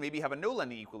 or you could maybe have a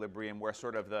no-lending equilibrium where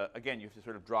sort of again, you have to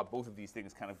sort of draw both of these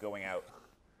things kind of going out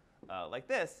like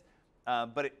this,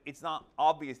 but it's not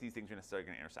obvious these things are necessarily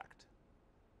going to intersect,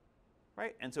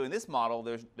 right? And so in this model,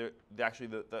 actually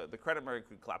the credit market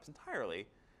could collapse entirely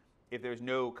if there's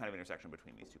no kind of intersection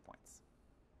between these 2 points.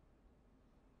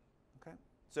 Okay,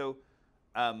 so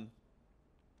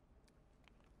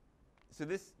so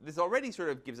this already sort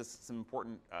of gives us some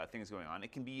important things going on.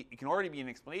 It can already be an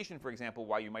explanation, for example,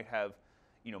 why you might have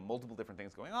multiple different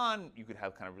things going on. You could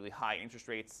have kind of really high interest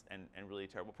rates and really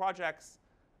terrible projects,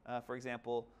 for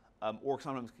example, or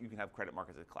sometimes you can have credit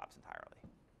markets that collapse entirely.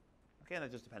 Okay, and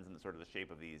that just depends on the sort of the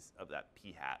shape of that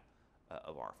p hat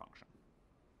of our function.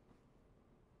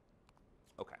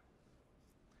 Okay.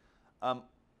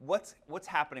 What's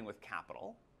happening with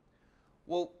capital?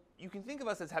 Well, you can think of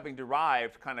us as having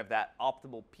derived kind of that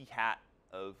optimal p hat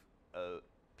of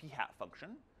p hat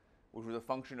function, which was a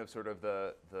function of sort of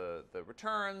the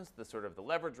returns, the sort of the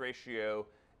leverage ratio,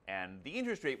 and the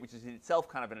interest rate, which is in itself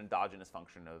kind of an endogenous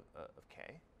function of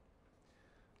k.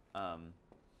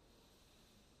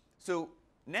 So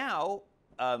now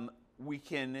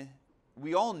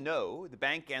we all know, the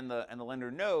bank and the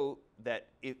lender know, that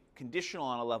if conditional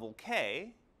on a level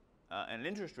k and an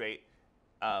interest rate,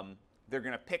 they're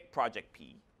going to pick project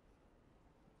P.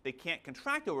 They can't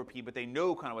contract over P, but they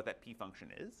know kind of what that P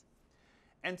function is.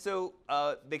 And so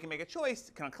they can make a choice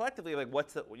kind of collectively, like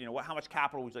how much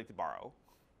capital would you like to borrow,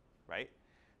 right?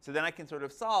 So then I can sort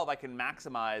of solve, I can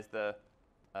maximize the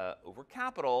over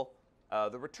capital,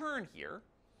 the return here,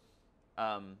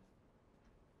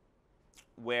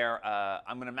 where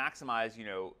I'm going to maximize,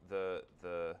 the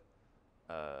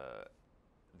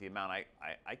amount I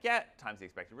get times the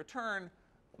expected return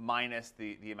minus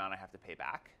the amount I have to pay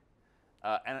back.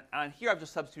 And here I've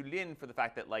just substituted in for the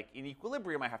fact that, like, in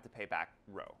equilibrium I have to pay back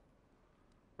rho,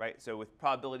 right? So with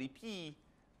probability p,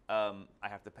 I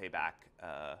have to pay back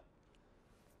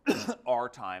r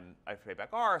time. I have to pay back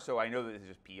r, so I know that this is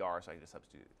just pr, so I can just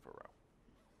substitute it for rho,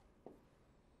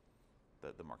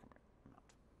 the market rate amount.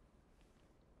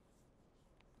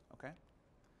 Okay.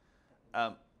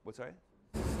 What's sorry?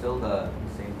 Still the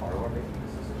same borrower making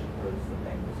this decision, or is the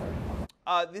bank deciding?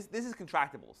 This is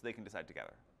contractible, so they can decide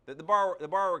together. The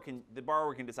borrower can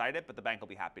decide it, but the bank will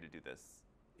be happy to do this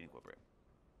in equilibrium,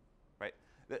 right?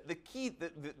 The key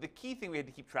thing we had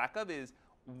to keep track of is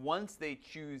once they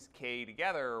choose k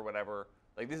together or whatever,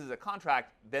 like this is a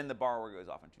contract, then the borrower goes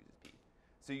off and chooses p.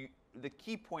 So the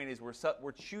key point is we're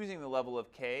choosing the level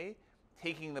of k,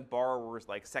 taking the borrower's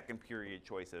like second period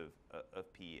choice of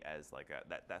p as like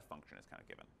that function is kind of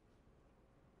given.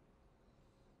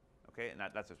 Okay, and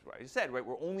that's just what I just said, right?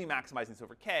 We're only maximizing this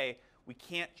over k. We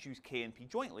can't choose k and p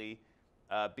jointly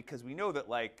because we know that,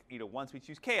 like, once we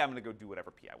choose k, I'm going to go do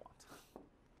whatever p I want,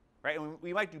 right? And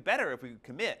we might do better if we could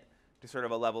commit to sort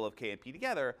of a level of k and p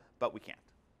together, but we can't.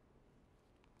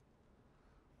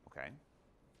 Okay.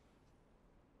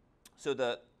 So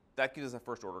that gives us a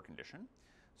first order condition.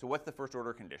 So what's the first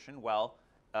order condition? Well,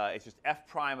 it's just f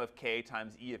prime of k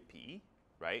times e of p,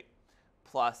 right?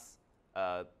 Plus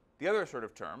the other sort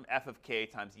of term, f of k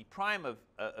times e prime of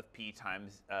p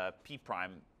times p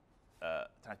prime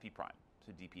times p prime,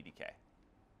 so dp dk.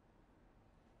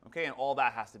 Okay, and all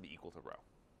that has to be equal to rho.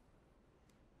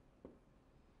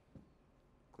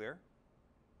 Clear?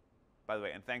 By the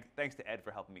way, and thanks to Ed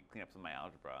for helping me clean up some of my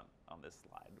algebra on this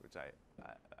slide, which I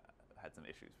had some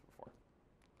issues before.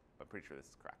 But I'm pretty sure this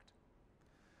is correct.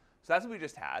 So that's what we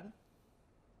just had.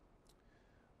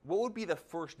 What would be the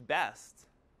first best?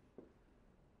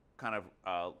 Kind of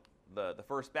the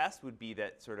first best would be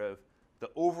that sort of the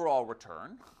overall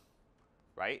return,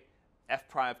 right? F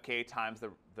prime of k times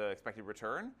the expected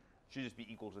return should just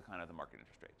be equal to kind of the market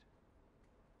interest rate.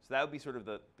 So that would be sort of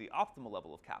the optimal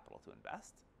level of capital to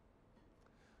invest.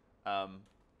 And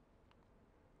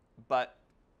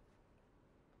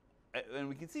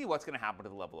we can see what's going to happen to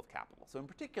the level of capital. So in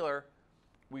particular,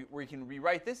 we can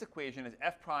rewrite this equation as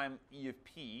f prime e of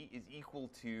p is equal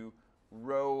to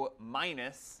rho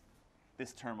minus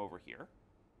this term over here.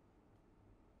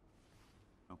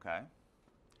 Okay.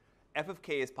 F of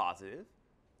k is positive.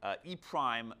 E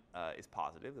prime is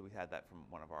positive. We had that from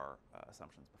one of our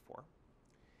assumptions before.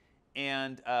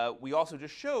 And we also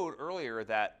just showed earlier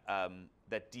that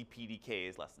that dp dk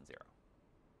is less than 0.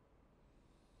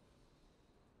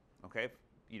 Okay,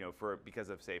 because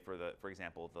of, say, for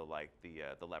example, the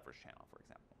leverage channel, for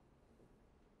example.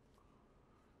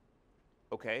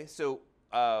 Okay, so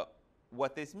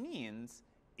what this means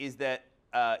is that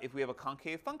if we have a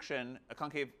concave function, a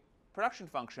concave production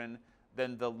function,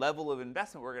 then the level of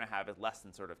investment we're going to have is less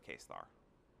than sort of k star,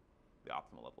 the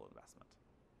optimal level of investment.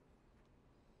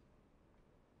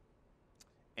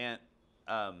 And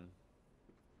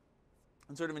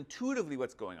sort of intuitively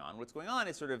what's going on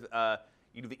is sort of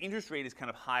the interest rate is kind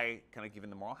of high, kind of given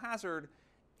the moral hazard,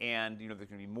 and there's going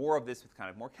to be more of this with kind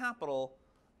of more capital,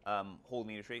 holding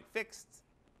the interest rate fixed,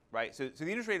 right? So the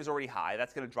interest rate is already high.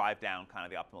 That's going to drive down kind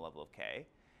of the optimal level of k.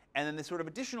 And then this sort of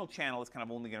additional channel is kind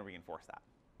of only going to reinforce that,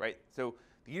 right? So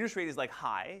The interest rate is like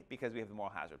high because we have the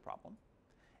moral hazard problem.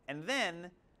 And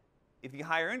then if the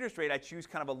higher interest rate, I choose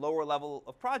kind of a lower level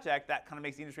of project, that kind of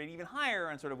makes the interest rate even higher,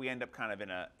 and sort of we end up kind of in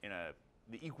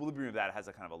the equilibrium of that has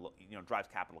a kind of a, drives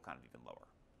capital kind of even lower.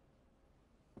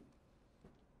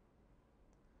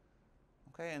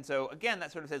 Okay, and so again,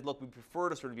 that sort of says, look, we prefer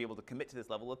to sort of be able to commit to this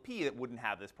level of P that wouldn't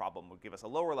have this problem, would give us a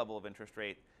lower level of interest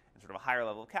rate and sort of a higher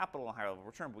level of capital and a higher level of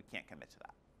return, but we can't commit to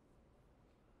that.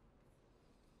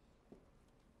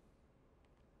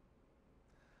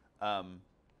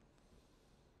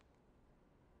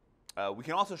 We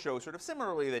can also show sort of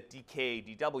similarly that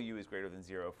dk dw is greater than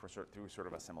 0 through sort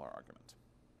of a similar argument.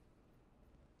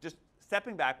 Just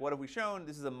stepping back, what have we shown?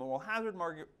 This is a moral hazard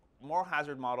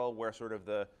model where sort of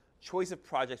the choice of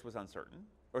projects was uncertain,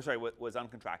 or sorry, was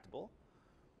uncontractable,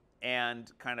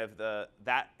 and kind of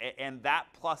that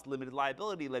plus limited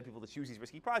liability led people to choose these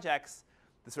risky projects.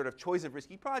 The sort of choice of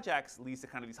risky projects leads to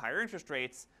kind of these higher interest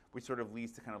rates, which sort of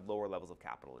leads to kind of lower levels of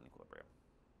capital in equilibrium.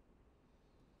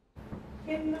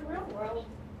 In the real world,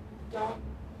 don't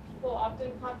people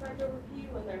often contract over P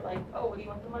when they're like, oh, what do you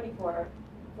want the money for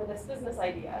this business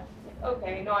idea? Like,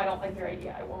 okay, no, I don't like your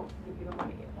idea. I won't give you the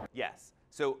money. Yes.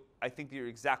 So I think you're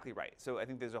exactly right. So I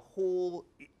think there's a whole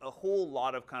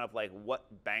lot of kind of like what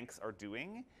banks are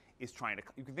doing is trying to,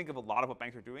 you can think of a lot of what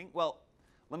banks are doing. Well,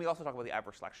 let me also talk about the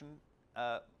adverse selection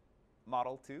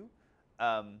model too.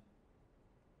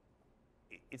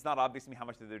 It's not obvious to me how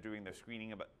much they're doing their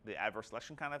screening about the adverse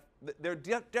selection kind of. They're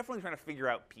definitely trying to figure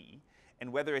out P,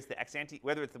 and whether it's the ex ante,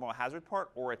 whether it's the moral hazard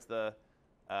part or it's the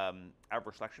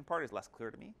adverse selection part is less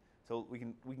clear to me. So we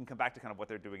can come back to kind of what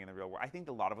they're doing in the real world. I think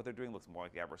a lot of what they're doing looks more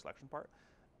like the adverse selection part.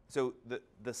 So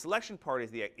the selection part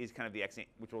is kind of the ex ante,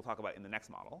 which we'll talk about in the next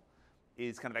model,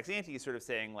 is kind of ex ante is sort of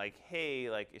saying like, hey,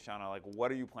 like Ishana, like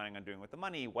what are you planning on doing with the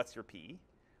money? What's your P?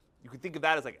 You could think of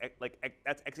that as like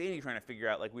that's ex ante trying to figure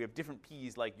out like we have different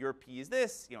P's, like your P is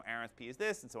this, Aaron's P is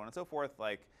this, and so on and so forth.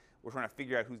 Like we're trying to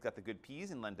figure out who's got the good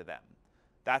P's and lend to them.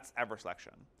 That's adverse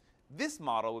selection. This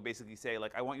model would basically say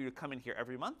like I want you to come in here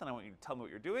every month and I want you to tell me what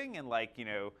you're doing and like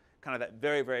kind of that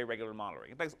very, very regular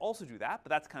monitoring. Banks also do that, but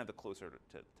that's kind of the closer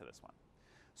to this one.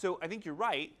 So I think you're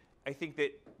right. I think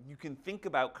that you can think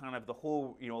about kind of the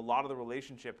whole, a lot of the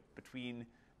relationship between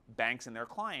banks and their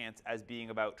clients as being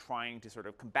about trying to sort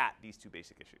of combat these two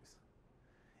basic issues.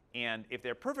 And if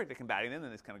they're perfect at combating them,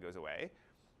 then this kind of goes away.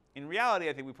 In reality,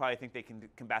 I think we probably think they can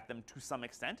combat them to some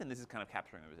extent, and this is kind of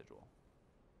capturing the residual.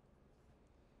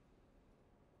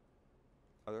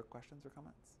 Other questions or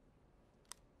comments?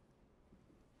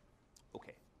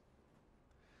 Okay.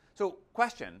 So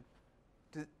question,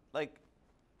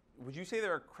 would you say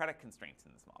there are credit constraints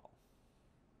in this model?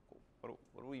 What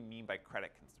do we mean by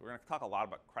credit constraints? We're going to talk a lot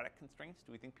about credit constraints.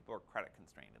 Do we think people are credit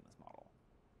constrained in this model?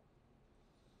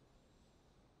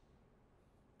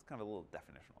 It's kind of a little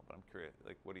definitional, but I'm curious.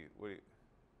 Like, what do you?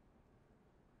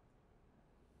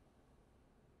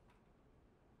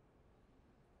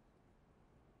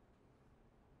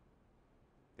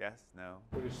 Yes? No?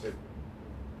 We just said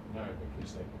no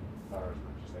because they can borrow as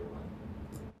much as they want.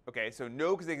 Okay, so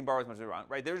no because they can borrow as much as they want,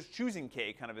 right? They're just choosing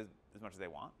K kind of as much as they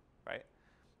want, right?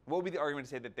 What would be the argument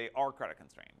to say that they are credit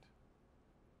constrained?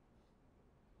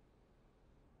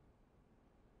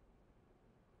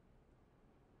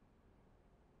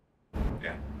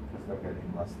 Yeah. Because they're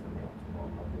getting less than the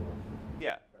optimal population.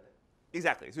 Yeah,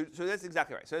 exactly. So that's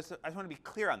exactly right. So I just want to be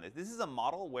clear on this. This is a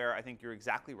model where I think you're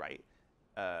exactly right,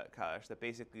 Kailash, that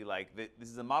basically like this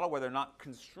is a model where they're not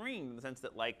constrained in the sense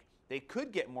that like they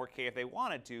could get more K if they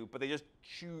wanted to, but they just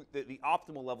choose the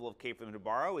optimal level of K for them to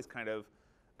borrow is kind of,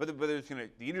 but the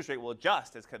interest rate will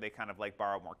adjust as they kind of like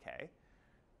borrow more K,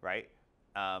 right?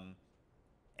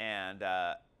 And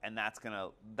that's gonna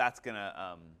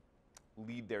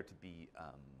lead there to be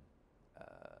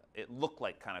it looked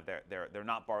like kind of they're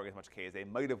not borrowing as much K as they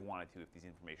might have wanted to if these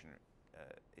information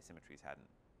asymmetries hadn't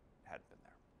been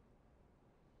there.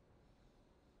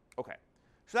 Okay,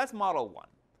 so that's model one.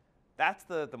 That's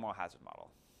the moral hazard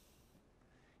model.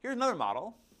 Here's another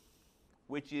model,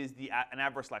 which is an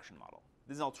adverse selection model.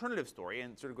 This is an alternative story,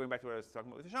 and sort of going back to what I was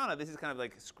talking about with Ishana, this is kind of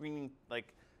like screening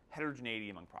like heterogeneity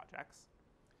among projects.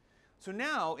 So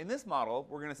now, in this model,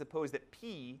 we're going to suppose that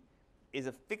P is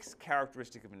a fixed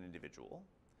characteristic of an individual.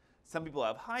 Some people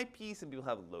have high P, some people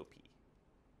have low P.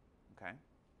 Okay?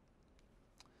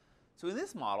 So in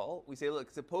this model, we say,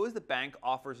 look, suppose the bank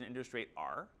offers an interest rate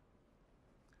R.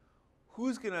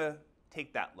 Who's going to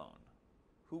take that loan?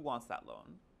 Who wants that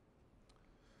loan?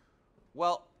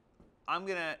 Well, I'm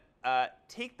going to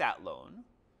take that loan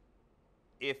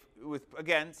if, with,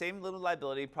 again, same little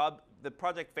liability, the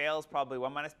project fails, probably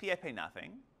 1 minus P, I pay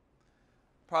nothing.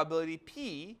 Probability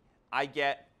P, I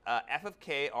get f of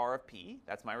k r of p,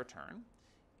 that's my return,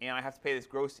 and I have to pay this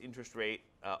gross interest rate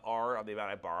r on the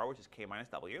amount I borrow, which is k minus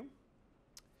w.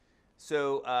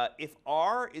 So if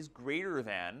r is greater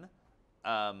than,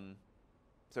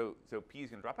 so p is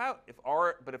going to drop out.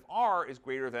 But if r is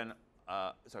greater than,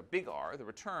 sorry, big R, the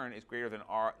return is greater than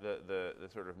r, the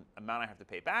sort of amount I have to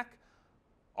pay back,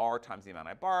 r times the amount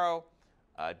I borrow,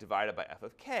 divided by f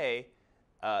of k,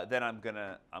 then I'm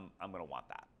gonna want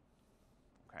that.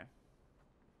 Okay.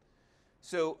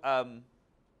 So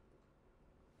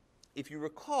if you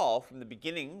recall from the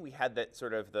beginning, we had that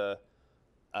sort of the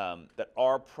that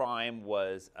r prime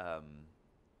was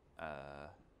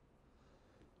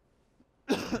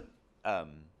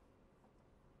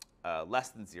less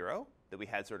than 0. That we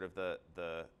had sort of the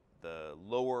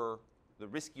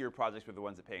riskier projects were the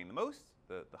ones that paying the most.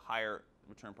 The higher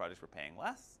return projects were paying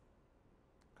less.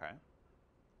 Okay.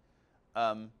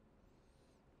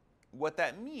 What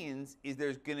that means is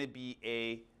there's going to be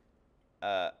a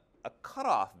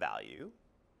cutoff value,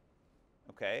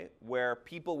 okay, where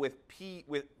people with p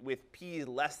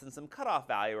less than some cutoff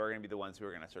value are going to be the ones who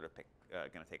are going to sort of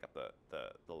going to take up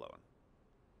the loan,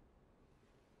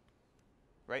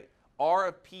 right? R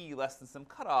of p less than some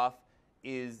cutoff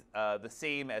is the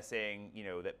same as saying,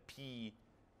 that p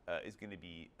is going to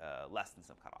be less than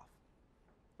some cutoff,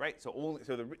 right? So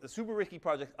the super risky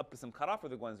projects up to some cutoff are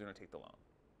the ones who are going to take the loan.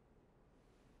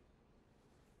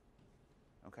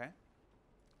 Okay.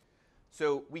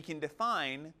 So we can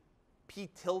define p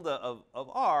tilde of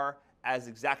r as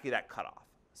exactly that cutoff.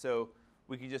 So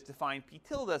we can just define p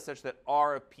tilde such that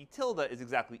r of p tilde is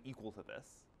exactly equal to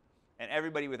this. And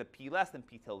everybody with a p less than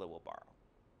p tilde will borrow.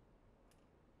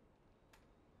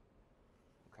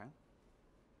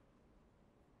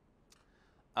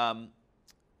 Okay.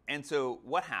 And so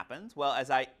what happens? Well, as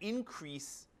I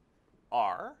increase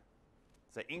r,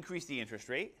 so I increase the interest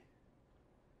rate,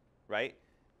 right?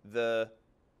 The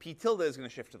p tilde is going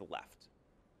to shift to the left,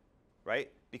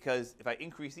 right? Because if I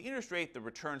increase the interest rate, the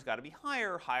return's got to be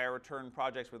higher. Higher return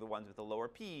projects were the ones with the lower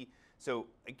p. So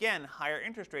again, higher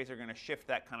interest rates are going to shift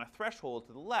that kind of threshold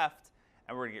to the left,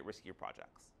 and we're going to get riskier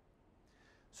projects.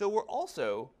 So we're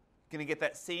also going to get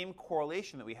that same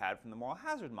correlation that we had from the moral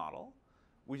hazard model,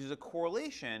 which is a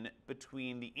correlation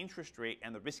between the interest rate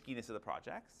and the riskiness of the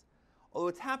projects, although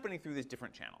it's happening through this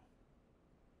different channel.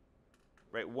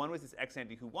 Right? One was this ex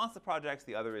ante who wants the projects.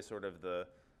 The other is sort of the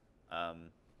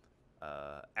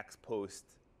ex post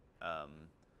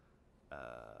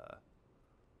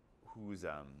who's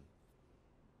the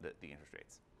interest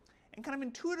rates. And kind of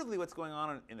intuitively, what's going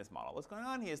on in this model? What's going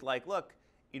on here is like, look,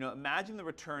 imagine the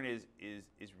return is the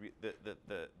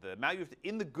amount you have to,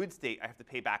 in the good state, I have to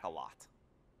pay back a lot,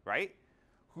 right?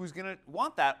 Who's going to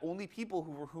want that? Only people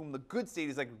for whom the good state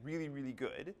is like really, really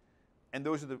good, and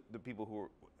those are the people who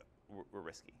were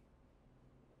risky.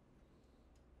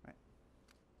 Right?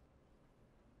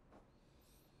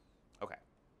 Okay.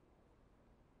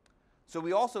 So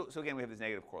again, we have this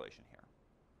negative correlation here.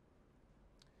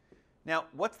 Now,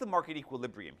 what's the market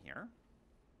equilibrium here?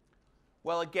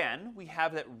 Well, again, we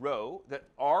have that rho, that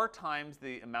r times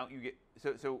the amount you get.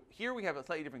 So here we have a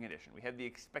slightly different condition. We have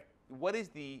the what is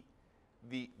the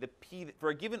p for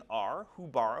a given r? Who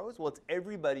borrows? Well, it's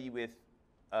everybody with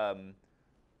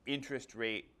interest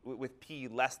rate with p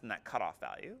less than that cutoff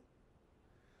value.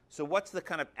 So what's the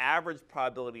kind of average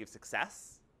probability of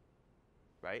success?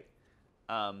 Right?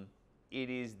 It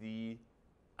is the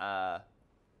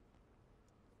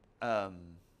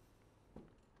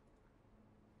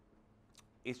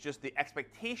it's just the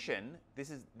expectation.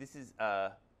 This is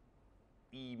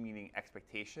E meaning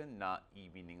expectation, not E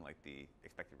meaning like the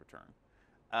expected return.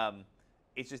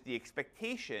 It's just the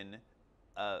expectation.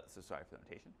 So sorry for the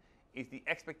notation. It's the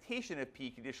expectation of p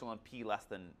conditional on p less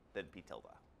than p tilde.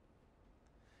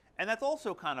 And that's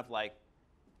also kind of like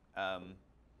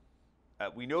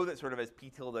we know that sort of as p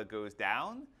tilde goes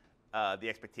down, the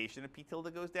expectation of p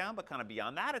tilde goes down, but kind of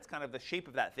beyond that, it's kind of the shape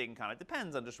of that thing kind of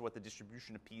depends on just what the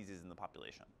distribution of p's is in the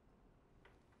population.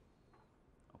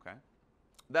 Okay.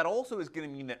 That also is going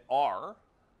to mean that r,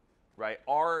 right?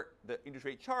 R, the interest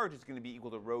rate charge, is going to be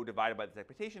equal to rho divided by this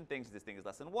expectation thing. So this thing is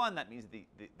less than 1. That means that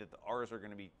the r's are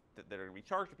going to be that are going to be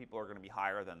charged to people are going to be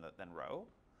higher than rho.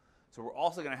 So we're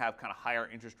also going to have kind of higher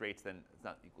interest rates than, it's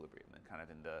not equilibrium, than kind of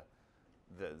in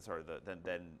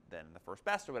than the first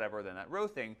best or whatever, than that rho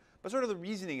thing. But sort of the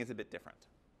reasoning is a bit different.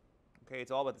 Okay,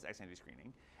 it's all about this ex ante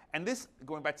screening. And this,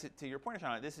 going back to your point,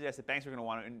 Sean, this suggests that banks are going to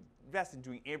want to invest in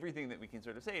doing everything that we can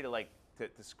sort of say to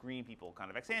screen people kind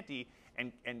of ex ante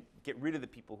and get rid of the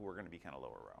people who are going to be kind of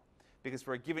lower rho. Because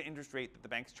for a given interest rate that the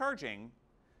bank's charging,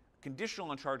 conditional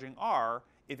on charging R,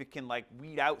 if it can like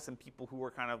weed out some people who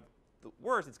are kind of the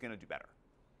worse, it's going to do better.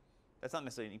 That's not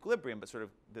necessarily an equilibrium, but sort of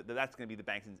that's going to be the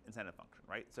bank's incentive function,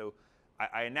 right? So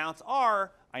I announce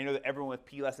R. I know that everyone with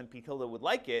P less than P tilde would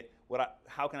like it.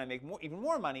 How can I make even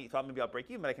more money? So maybe I'll break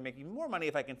even, but I can make even more money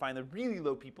if I can find the really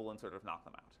low people and sort of knock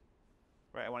them out,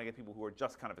 right? I want to get people who are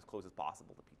just kind of as close as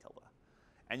possible to P tilde.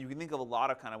 And you can think of a lot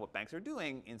of kind of what banks are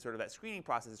doing in sort of that screening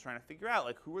process is trying to figure out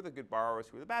like who are the good borrowers,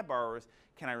 who are the bad borrowers.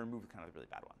 Can I remove kind of the really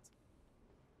bad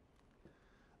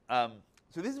ones?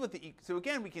 So this is what so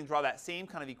again, we can draw that same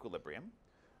kind of equilibrium.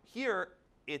 Here,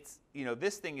 it's,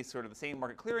 this thing is sort of the same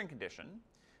market clearing condition,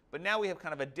 but now we have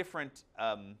kind of a different,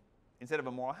 instead of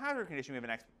a moral hazard condition, we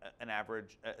have an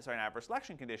average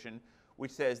selection condition,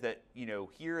 which says that,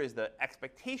 here is the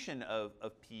expectation of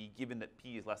P given that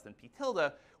P is less than P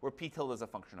tilde, where P tilde is a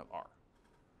function of R.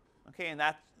 Okay, and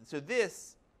so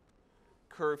this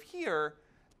curve here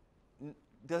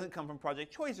doesn't come from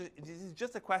project choice. This is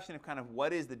just a question of kind of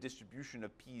what is the distribution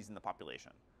of P's in the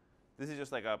population. This is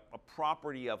just like a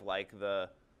property of like the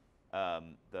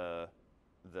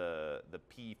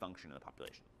P function in the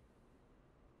population.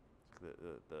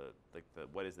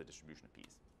 What is the distribution of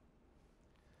P's?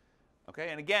 Okay,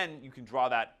 and again, you can draw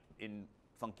that in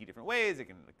funky different ways. It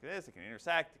can look like this. It can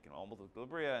intersect. It can almost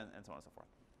equilibria, and so on and so forth.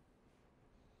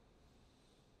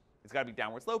 It's got to be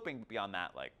downward sloping, but beyond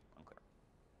that, like unclear.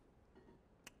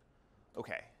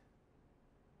 Okay.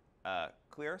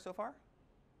 Clear so far?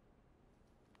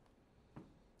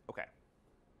 Okay.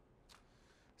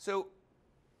 So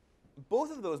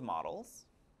both of those models,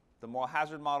 the moral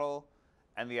hazard model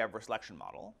and the adverse selection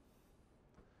model,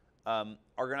 are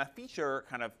going to feature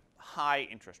kind of high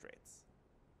interest rates,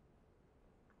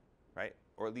 right?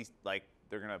 Or at least like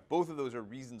they're going to, both of those are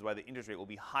reasons why the interest rate will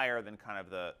be higher than kind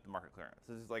of the market clearance.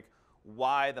 So this is like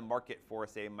why the market for,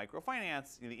 say,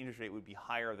 microfinance, the interest rate would be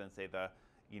higher than, say,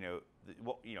 you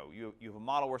have a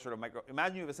model where sort of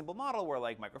imagine you have a simple model where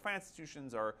like microfinance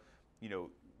institutions are,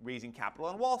 raising capital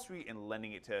on Wall Street and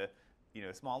lending it to,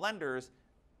 small lenders.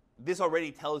 This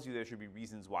already tells you there should be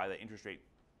reasons why the interest rate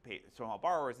paid small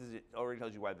borrowers. It already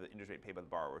tells you why the interest rate paid by the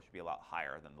borrower should be a lot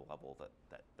higher than the level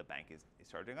that the bank is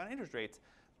charging on interest rates.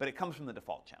 But it comes from the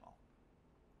default channel,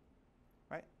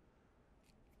 right?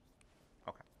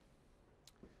 Okay.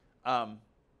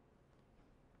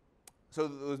 So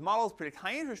those models predict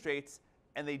high interest rates,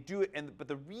 and they do it. But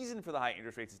the reason for the high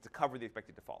interest rates is to cover the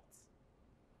expected defaults.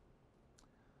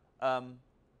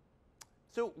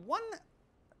 So one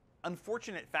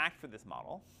unfortunate fact for this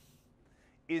model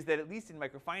is that at least in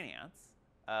microfinance,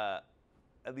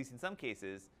 at least in some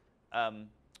cases,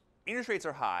 interest rates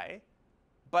are high,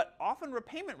 but often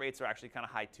repayment rates are actually kind of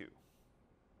high too.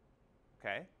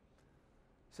 Okay?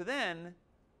 So then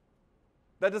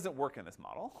that doesn't work in this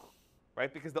model,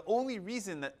 right? Because the only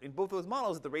reason that in both those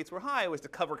models that the rates were high was to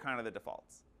cover kind of the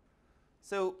defaults.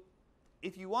 So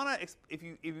if you want to,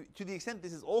 to the extent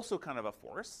this is also kind of a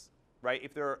force, right?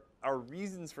 If there are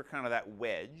reasons for kind of that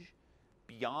wedge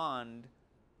beyond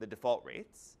the default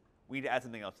rates, we need to add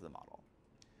something else to the model.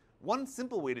 One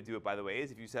simple way to do it, by the way,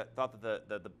 is if you thought that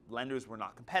the lenders were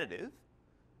not competitive,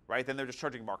 right? Then they're just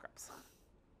charging markups.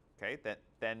 Okay.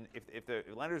 Then if the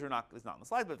lenders are not, it's not on the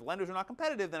slide, but if the lenders are not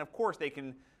competitive, then of course they're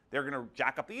going to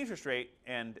jack up the interest rate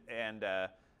and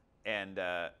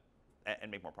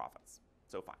make more profits.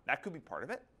 So fine, that could be part of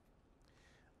it.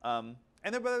 And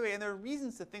there, by the way, and there are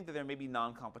reasons to think that there may be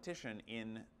non-competition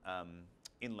in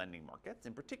lending markets.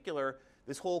 In particular,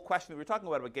 this whole question that we were talking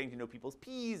about getting to know people's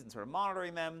P's and sort of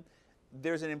monitoring them,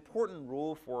 there's an important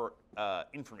role for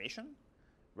information,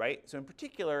 right? So in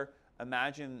particular,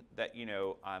 imagine that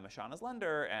I'm Ashana's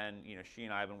lender, and she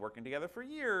and I have been working together for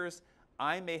years.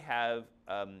 I may have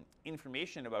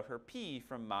information about her P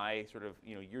from my sort of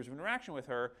years of interaction with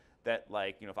her that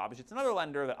if Abhijit's another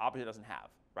lender that Abhijit doesn't have,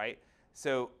 right?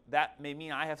 So that may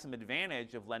mean I have some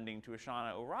advantage of lending to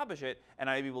Ashana over Abhijit, and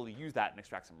I may be able to use that and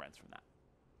extract some rents from that.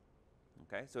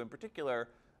 Okay, so in particular,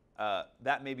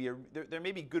 that may be there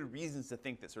may be good reasons to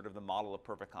think that sort of the model of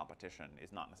perfect competition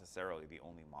is not necessarily the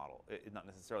only model. Is not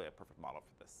necessarily a perfect model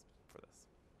for this.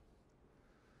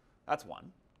 That's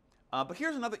one. But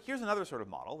here's another sort of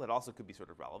model that also could be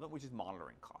sort of relevant, which is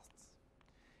monitoring costs.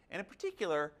 And in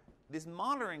particular, this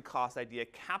monitoring cost idea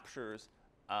captures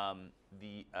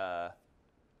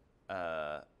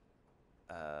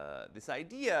this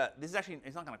idea. This is actually,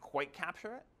 it's not going to quite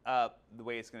capture it the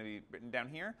way it's going to be written down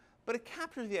here, but it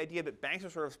captures the idea that banks are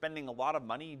sort of spending a lot of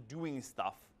money doing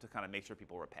stuff to kind of make sure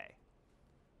people repay.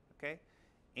 Okay,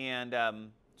 and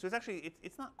so it's actually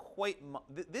it's not quite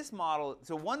this model.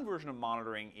 So one version of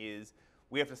monitoring is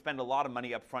we have to spend a lot of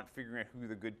money up front figuring out who are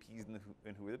the good P's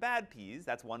and who are the bad P's.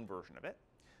 That's one version of it.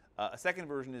 A second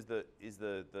version is the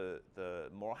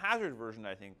moral hazard version,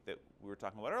 I think, that we were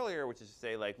talking about earlier, which is to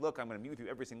say, like, look, I'm going to meet with you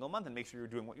every single month and make sure you're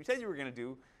doing what you said you were going to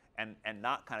do, and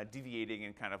not kind of deviating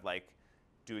and kind of like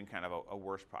doing kind of a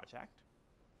worse project.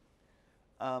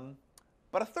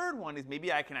 But a third one is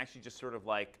maybe I can actually just sort of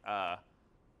like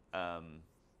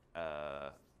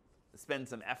spend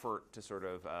some effort to sort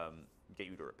of get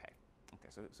you to repay. Okay,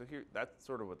 so here, that's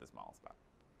sort of what this model's about.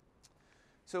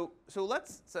 So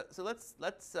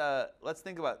let's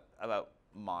think about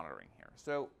monitoring here.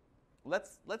 So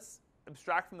let's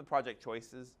abstract from the project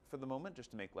choices for the moment,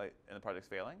 just to make light and the project's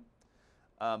failing.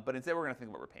 But instead, we're going to think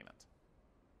about repayment.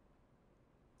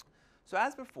 So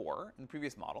as before in the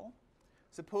previous model,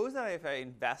 suppose that if I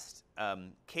invest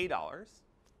K dollars,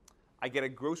 I get a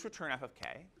gross return f of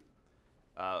K.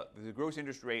 There's a gross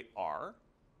interest rate R.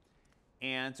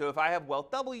 And so if I have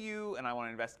wealth W and I want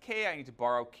to invest K, I need to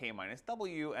borrow K minus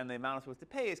W, and the amount I'm supposed to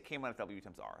pay is K minus W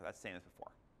times R. That's the same as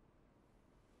before.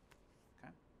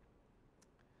 Okay.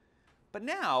 But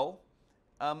now,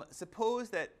 suppose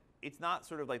that it's not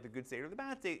sort of like the good state or the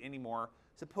bad state anymore.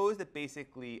 Suppose that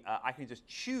basically I can just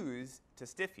choose to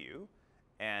stiff you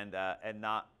and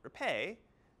not repay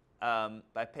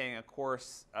by paying a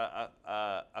course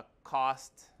a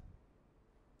cost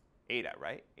eta,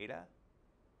 right? Eta?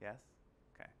 Yes?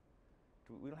 Okay.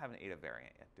 We don't have an eta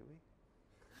variant yet, do we?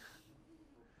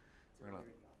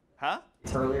 Huh?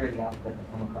 It's earlier in the alphabet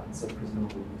than Omicron, so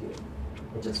presumably we do.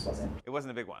 It just wasn't. It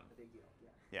wasn't a big one. A big deal, yeah.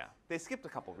 Yeah. They skipped a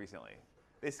couple recently.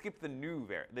 They skipped the new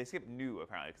variant. They skipped new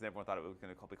apparently because everyone thought it was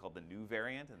going to be called the new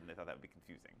variant, and they thought that would be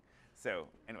confusing. So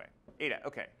anyway, eta.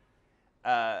 Okay.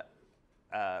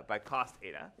 By cost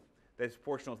eta, that's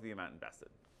proportional to the amount invested.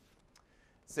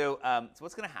 So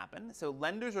what's going to happen? So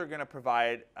lenders are going to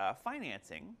provide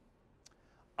financing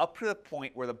up to the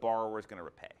point where the borrower is going to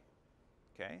repay.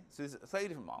 Okay. So this is a slightly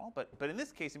different model, but in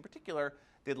this case in particular,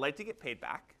 they'd like to get paid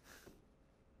back,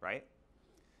 right?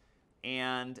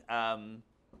 And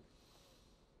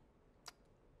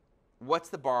what's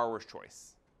the borrower's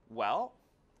choice? Well,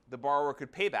 the borrower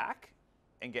could pay back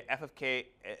and get f of k,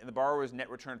 and the borrower's net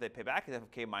return if they pay back is f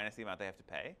of k minus the amount they have to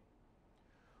pay.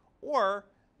 Or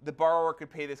the borrower could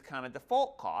pay this kind of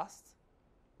default cost,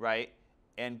 right,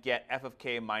 and get f of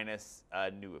k minus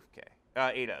nu of k,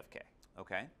 eta of k,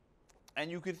 okay? And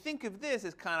you could think of this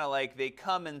as kind of like they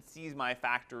come and seize my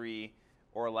factory,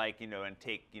 or like, and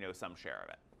take, some share of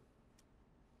it.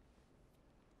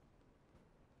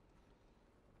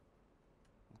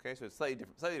 Okay, so it's slightly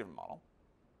different model.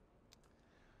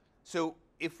 So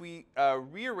if we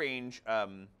rearrange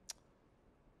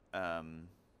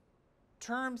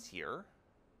terms here,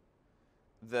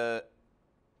 the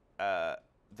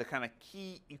kind of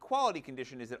key equality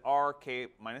condition is that R k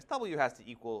minus W has to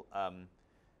equal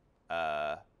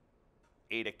eta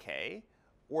k,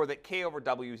 or that k over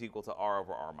W is equal to R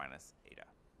over R minus eta.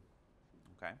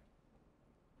 Okay.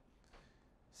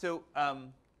 So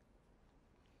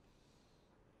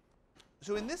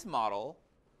so in this model,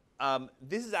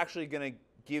 this is actually going to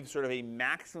give sort of a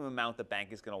maximum amount the bank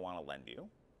is going to want to lend you,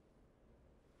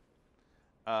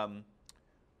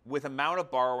 with amount of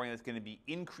borrowing that's going to be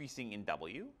increasing in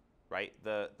W, right?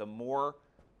 The more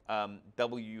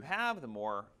W you have, the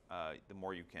more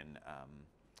you can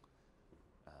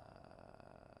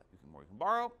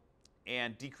borrow,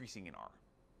 and decreasing in R.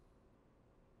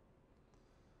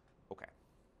 Okay.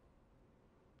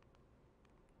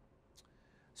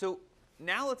 So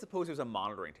now let's suppose there's a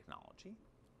monitoring technology.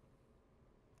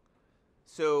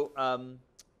 So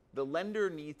the lender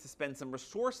needs to spend some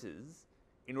resources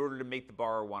in order to make the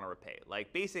borrower want to repay.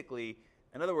 Like basically,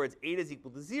 in other words, eta is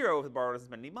equal to 0 if the borrower doesn't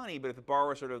spend any money, but if the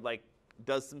borrower sort of like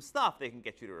does some stuff, they can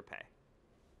get you to repay.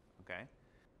 Okay?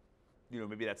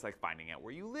 Maybe that's like finding out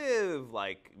where you live,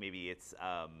 like maybe it's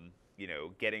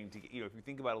getting to, if you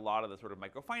think about a lot of the sort of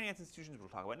microfinance institutions we'll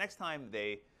talk about next time,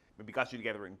 they maybe got you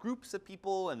together in groups of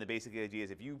people, and the basic idea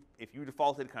is if you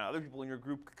defaulted, kind of other people in your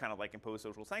group could kind of like impose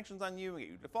social sanctions on you and get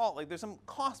you to default. Like there's some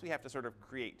cost we have to sort of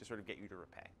create to sort of get you to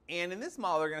repay. And in this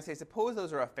model, they're going to say, suppose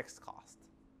those are a fixed cost.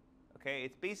 Okay,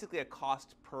 it's basically a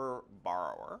cost per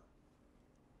borrower.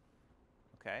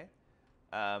 Okay,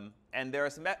 and there are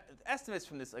some estimates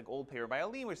from this like old paper by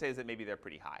Olken which says that maybe they're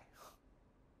pretty high.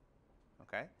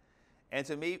 Okay. And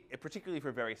so maybe, particularly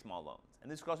for very small loans. And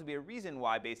this could also be a reason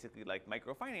why basically like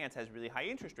microfinance has really high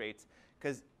interest rates,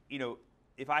 because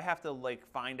if I have to like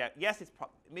find out, yes, it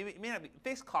may not be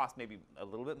fixed cost, maybe a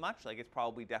little bit much. Like it's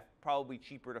probably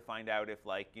cheaper to find out if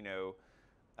like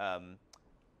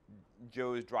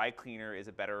Joe's dry cleaner is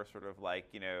a better sort of like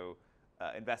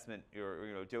investment,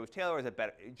 or Joe's Taylor is a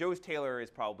better. Joe's Taylor is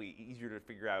probably easier to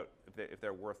figure out if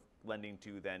they're worth lending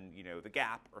to than the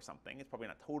Gap or something. It's probably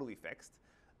not totally fixed,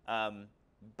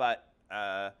 but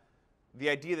the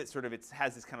idea that sort of it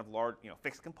has this kind of large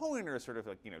fixed component or sort of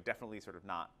like definitely sort of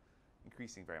not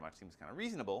increasing very much seems kind of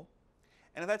reasonable.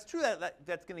 And if that's true,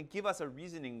 that's going to give us a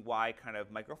reasoning why kind of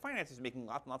microfinance is making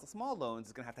lots and lots of small loans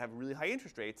is going to have really high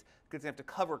interest rates because it's going to have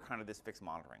to cover kind of this fixed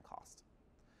monitoring cost.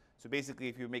 So basically,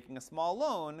 if you're making a small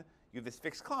loan, you have this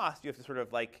fixed cost. You have to sort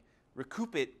of like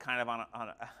recoup it kind of on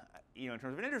in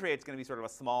terms of an interest rate. It's going to be sort of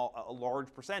a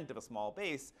large percent of a small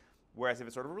base. Whereas if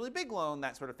it's sort of a really big loan,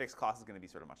 that sort of fixed cost is going to be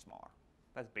sort of much smaller.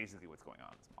 That's basically what's going on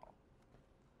in this model.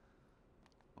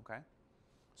 Okay.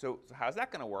 So how's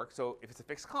that going to work? So if it's a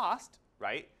fixed cost,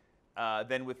 right?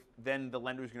 Then the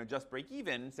lender is going to just break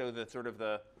even. So the sort of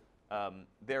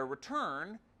their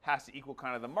return has to equal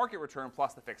kind of the market return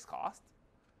plus the fixed cost.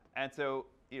 And so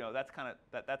that's kind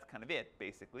of it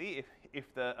basically.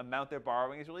 If the amount they're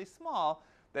borrowing is really small,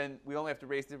 then we only have to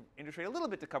raise the interest rate a little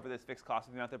bit to cover this fixed cost.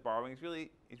 If the amount they're borrowing is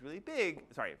really big,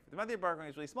 sorry, if the amount they're borrowing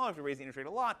is really small, we have to raise the interest rate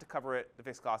a lot to cover it, the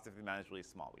fixed cost. If the amount is really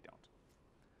small, we don't.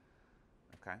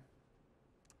 Okay.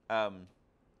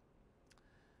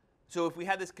 So if we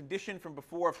had this condition from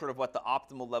before of sort of what the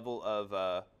optimal level of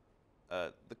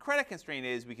the credit constraint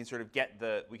is, we can sort of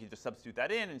we can just substitute that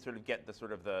in and sort of get the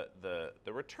sort of the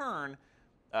return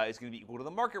is going to be equal to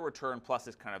the market return plus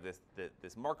this kind of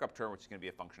this markup term, which is going to be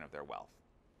a function of their wealth,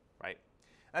 right?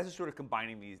 And that's just sort of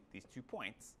combining these 2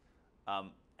 points,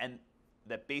 and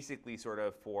that basically sort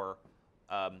of for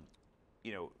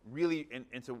really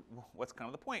and so what's kind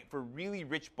of the point for really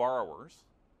rich borrowers,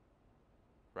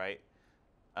 right?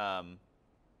 For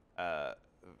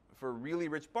really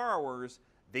rich borrowers,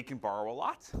 they can borrow a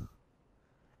lot,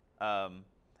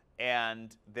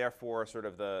 and therefore sort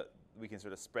of we can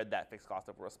sort of spread that fixed cost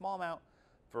over a small amount.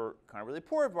 For kind of really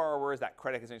poor borrowers, that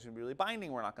credit constraint is going to be really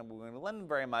binding. We're not going to be willing to lend them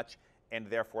very much, and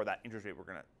therefore that interest rate we're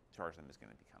going to charge them is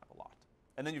going to be kind of a lot.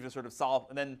 And then you have to sort of solve,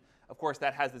 and then of course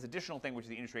that has this additional thing, which is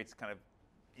the interest rate's kind of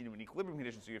in equilibrium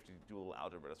conditions, so you have to do a little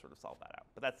algebra to sort of solve that out.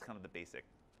 But that's kind of the basic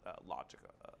logic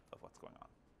of what's going on.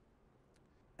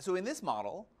 So in this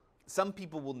model, some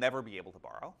people will never be able to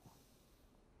borrow.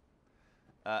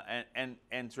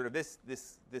 And sort of this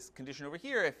condition over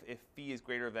here, if phi is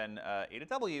greater than A to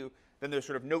W, then there's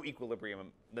sort of no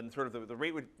equilibrium. Then sort of the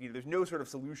rate would, there's no sort of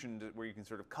solution where you can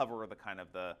sort of cover the kind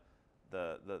of the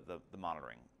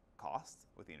monitoring costs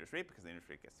with the interest rate, because the interest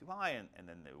rate gets too high and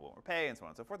then they won't repay and so on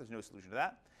and so forth. There's no solution to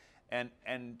that. And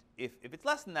if it's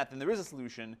less than that, then there is a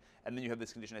solution, and then you have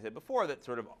this condition I said before that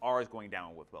sort of R is going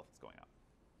down with wealth is going up.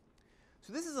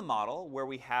 So this is a model where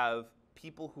we have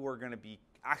people who are going to be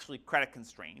actually credit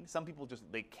constrained. Some people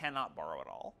they cannot borrow at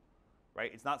all,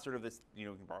 right? It's not sort of this, you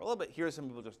can borrow a little bit. Here are some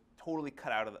people just totally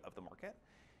cut out of the market.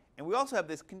 And we also have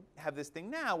this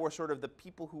thing now where sort of the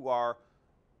people who are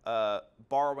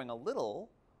borrowing a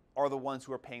little are the ones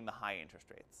who are paying the high interest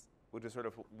rates, which is sort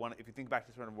of one, if you think back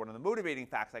to sort of one of the motivating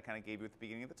facts I kind of gave you at the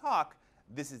beginning of the talk,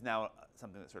 this is now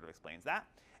something that sort of explains that.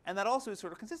 And that also is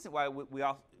sort of consistent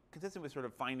consistent with sort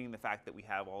of finding the fact that we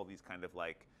have all these kind of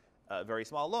like very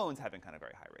small loans having kind of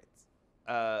very high rates.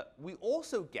 We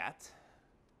also get,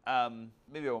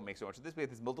 maybe I won't make so much of this, we have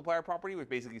this multiplier property, which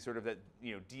basically sort of that,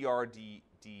 dr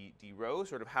d rho,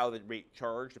 sort of how the rate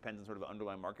charged depends on sort of the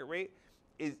underlying market rate,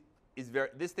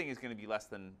 this thing is going to be less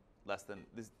than this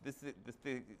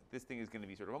thing is going to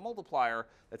be sort of a multiplier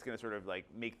that's going to sort of like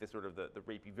make the sort of the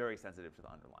rate be very sensitive to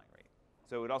the underlying rate.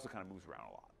 So it also kind of moves around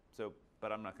a lot. So,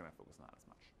 but I'm not going to focus on that as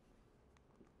much.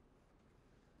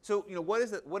 So,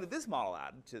 what did this model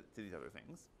add to these other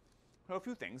things? Well, a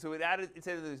few things. So it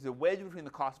said there's a wedge between the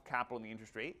cost of capital and the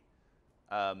interest rate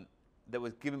that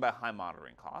was given by a high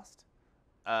monitoring cost.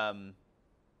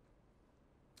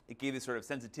 It gave this sort of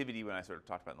sensitivity when I sort of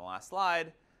talked about in the last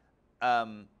slide.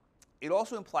 It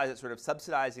also implies that sort of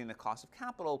subsidizing the cost of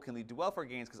capital can lead to welfare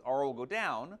gains because R will go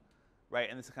down, right?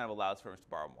 And this kind of allows firms to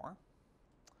borrow more.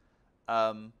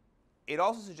 It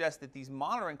also suggests that these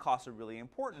monitoring costs are really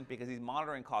important because these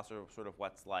monitoring costs are sort of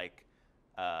what's like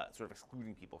sort of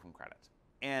excluding people from credit.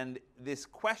 And this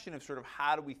question of sort of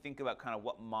how do we think about kind of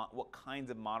what kinds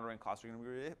of monitoring costs are going to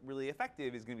be really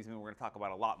effective is going to be something we're going to talk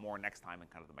about a lot more next time in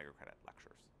kind of the microcredit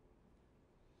lectures.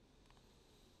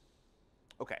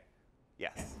 Okay.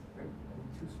 Yes. I think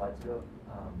 2 slides ago.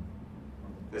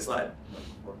 This slide?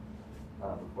 Before.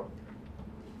 Yeah.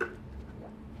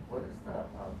 What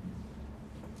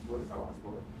is the last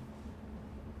bullet?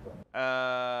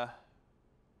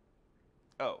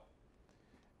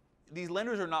 These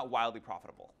lenders are not wildly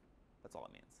profitable. That's all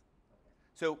it means.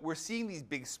 So we're seeing these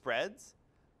big spreads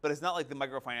but it's not like the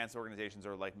microfinance organizations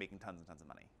are like making tons and tons of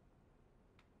money.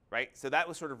 Right? So that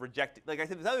was sort of rejected. Like I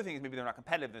said, this other thing is maybe they're not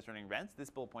competitive in earning rents. This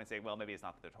bullet point saying, well, maybe it's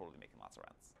not that they're totally making lots of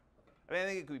rents. I mean, I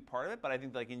think it could be part of it, but I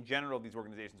think like in general, these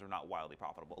organizations are not wildly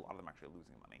profitable. A lot of them are actually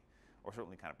losing money, or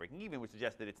certainly kind of breaking even, which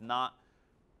suggests that it's not.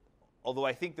 Although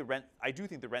I do think the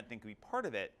rent thing could be part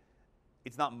of it.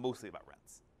 It's not mostly about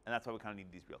rents, and that's why we kind of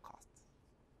need these real costs.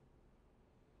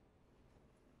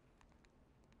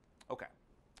 Okay.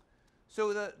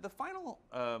 So the final,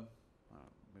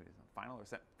 maybe it's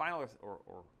not final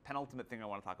or penultimate thing I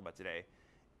want to talk about today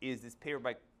is this paper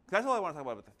by. That's all I want to talk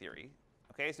about with the theory.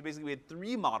 Okay, so basically we had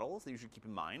 3 models that you should keep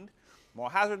in mind: moral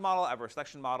hazard model, adverse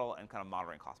selection model, and kind of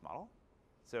moderating cost model.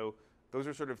 So those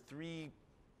are sort of 3,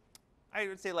 I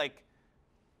would say, like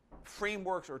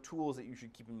frameworks or tools that you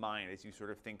should keep in mind as you sort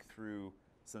of think through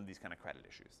some of these kind of credit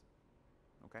issues.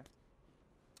 Okay.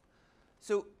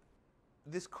 So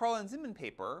this Karlan and Zinman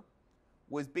paper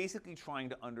was basically trying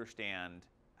to understand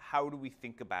how do we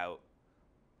think about,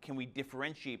 can we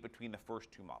differentiate between the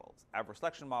first 2 models, adverse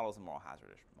selection models and moral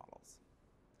hazard models.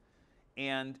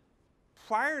 And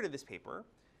prior to this paper,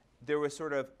 there was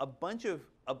sort of a bunch of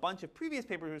previous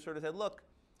papers who sort of said, look,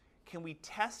 can we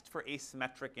test for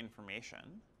asymmetric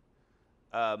information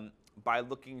by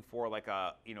looking for like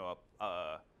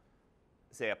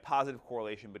say a positive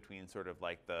correlation between sort of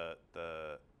like the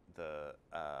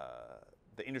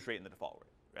interest rate and the default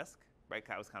risk, right?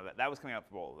 That was kind of that was coming out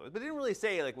from all of those, but it didn't really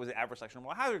say like was it adverse selection or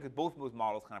moral hazard because both of those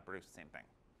models kind of produce the same thing.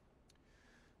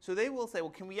 So they will say,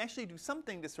 well, can we actually do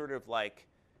something to sort of like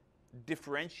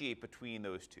differentiate between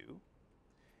those 2?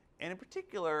 And in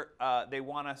particular, they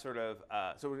want to sort of,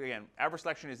 so again, adverse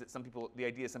selection is that the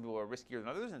idea is some people are riskier than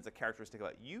others, and it's a characteristic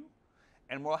about you.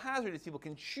 And moral hazard is people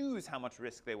can choose how much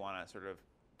risk they want to sort of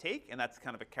take, and that's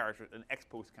kind of an ex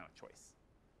post kind of choice.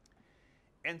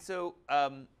 And so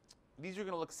these are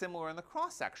going to look similar in the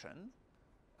cross section.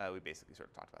 We basically sort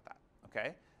of talked about that,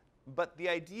 okay? But the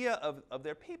idea of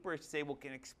their paper is to say, well,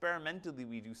 can experimentally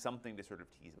we do something to sort of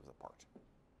tease those apart?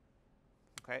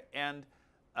 Okay, and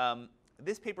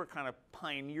this paper kind of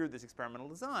pioneered this experimental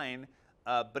design,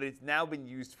 but it's now been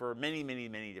used for many, many,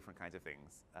 many different kinds of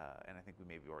things. And I think we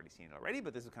maybe already seen it already,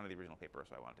 but this is kind of the original paper,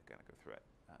 so I wanted to kind of go through it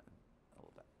a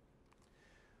little bit.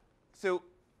 So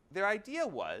their idea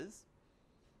was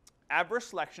adverse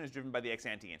selection is driven by the ex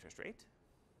ante interest rate.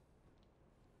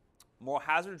 Moral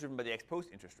hazard is driven by the ex post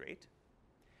interest rate.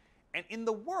 And in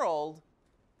the world,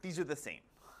 these are the same,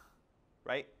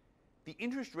 right? The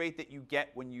interest rate that you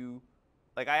get when you,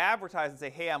 like I advertise and say,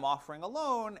 hey, I'm offering a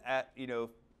loan at,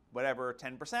 whatever,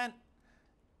 10%.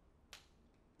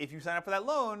 If you sign up for that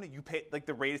loan, you pay, like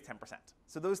the rate is 10%.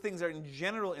 So those things are in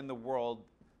general in the world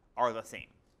are the same.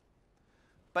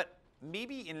 But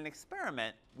maybe in an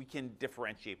experiment, we can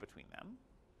differentiate between them,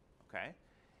 okay?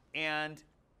 And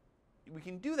we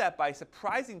can do that by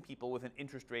surprising people with an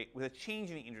interest rate, with a change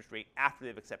in the interest rate after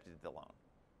they've accepted the loan.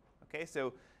 Okay,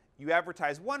 so you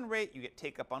advertise one rate, you get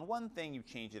take up on one thing, you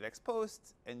change it ex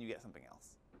post, and you get something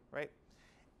else, right?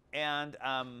 And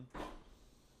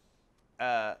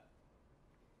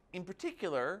in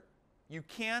particular, you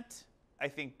can't, I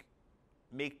think,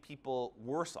 make people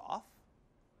worse off.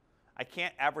 I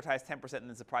can't advertise 10% and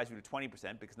then surprise you to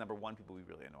 20% because number 1, people will be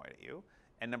really annoyed at you.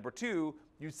 And number 2,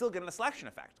 you'd still get a selection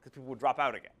effect because people would drop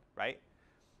out again, right?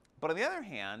 But on the other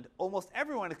hand, almost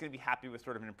everyone is going to be happy with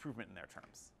sort of an improvement in their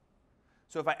terms.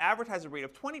 So if I advertise a rate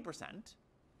of 20%,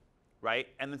 right,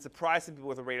 and then surprise some people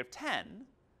with a rate of 10,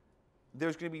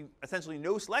 there's going to be essentially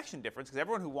no selection difference because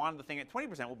everyone who wanted the thing at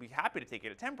 20% will be happy to take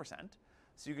it at 10%.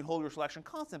 So you can hold your selection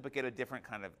constant but get a different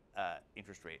kind of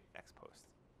interest rate ex post.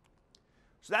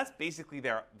 So that's basically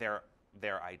their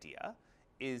idea.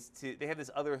 They have this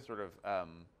other sort of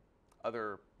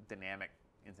other dynamic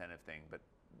incentive thing, but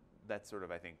that's sort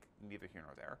of, I think, neither here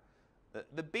nor there.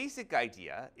 The basic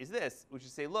idea is this, which is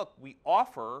to say, look, we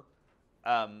offer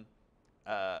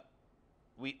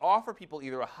people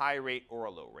either a high rate or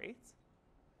a low rate,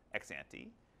 ex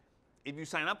ante. If you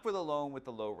sign up for the loan with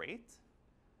the low rate,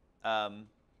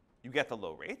 you get the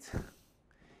low rate.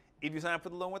 If you sign up for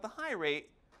the loan with the high rate,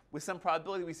 with some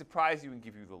probability, we surprise you and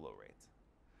give you the low rate.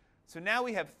 So now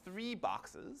we have 3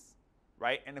 boxes,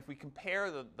 right? And if we compare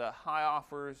the high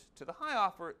offers to the high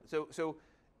offer, so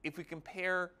if we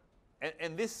compare,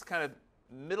 and this kind of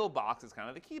middle box is kind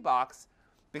of the key box,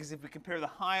 because if we compare the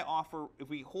high offer, if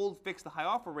we fix the high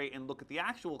offer rate and look at the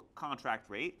actual contract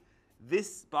rate,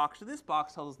 this box to this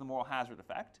box tells us the moral hazard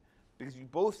effect, because you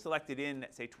both selected in,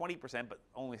 say, 20%, but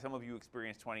only some of you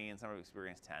experienced 20 and some of you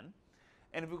experienced 10.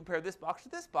 And if we compare this box to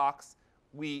this box,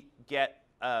 we get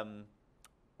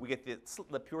we get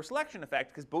the pure selection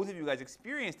effect because both of you guys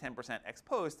experienced 10% ex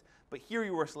post, but here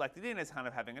you were selected in as kind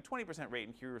of having a 20% rate,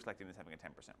 and here you were selected in as having a 10%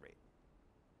 rate.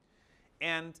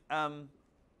 And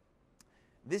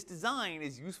this design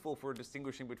is useful for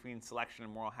distinguishing between selection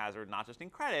and moral hazard, not just in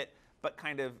credit, but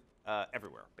kind of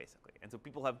everywhere, basically. And so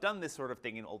people have done this sort of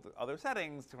thing in other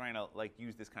settings to try to like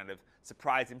use this kind of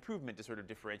surprise improvement to sort of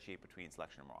differentiate between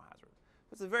selection and moral hazard.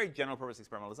 It's a very general purpose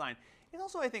experimental design. It's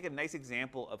also, I think, a nice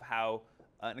example of how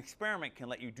an experiment can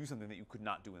let you do something that you could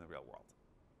not do in the real world,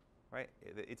 right?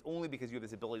 It's only because you have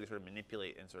this ability to sort of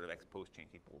manipulate and sort of ex post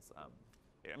change people's. I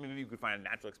mean, maybe you could find a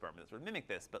natural experiment that sort of mimic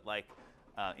this, but like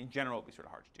in general, it would be sort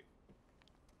of hard to do.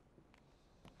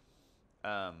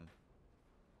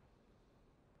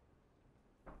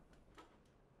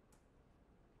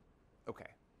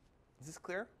 Okay, is this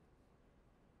clear?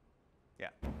 Yeah.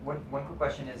 One quick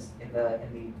question is in the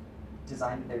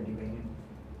design that they're doing,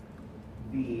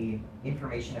 the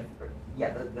information the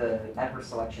adverse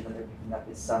selection that they're picking up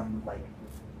is some like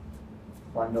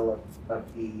bundle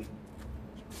of the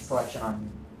selection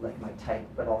on like my type,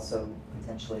 but also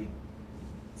potentially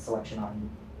selection on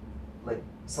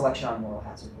moral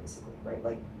hazard, basically, right?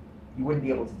 Like you wouldn't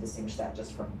be able to distinguish that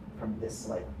just from this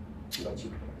like 2 by 2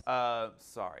 comparison.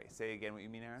 Sorry, say again what you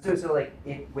mean, Aaron? So like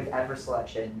with adverse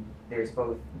selection, there's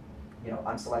both,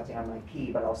 I'm selecting on my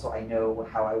P, but also I know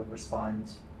how I would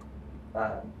respond.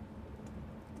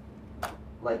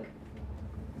 Like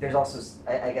there's also,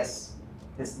 I guess,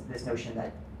 this notion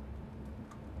that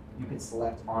you could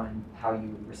select on how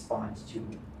you respond to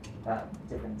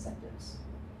different incentives.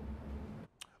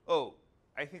 Oh,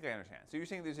 I think I understand. So you're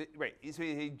saying there's right. So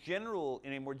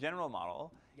in a more general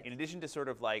model, yes. In addition to sort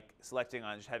of like selecting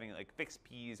on just having like fixed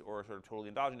P's or sort of totally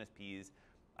endogenous P's,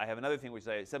 I have another thing which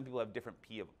is some people have different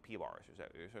P bars. Is that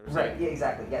what you're sort of saying? Right. Yeah.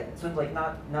 Exactly. Yeah. So like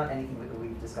not anything that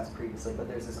we've discussed previously, but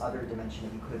there's this other dimension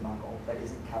that you could model that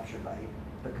isn't captured by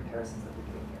the comparisons that we're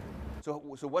doing here. So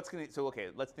okay,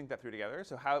 let's think that through together.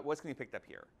 So what's going to be picked up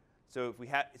here? So if we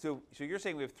have so you're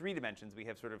saying we have 3 dimensions. We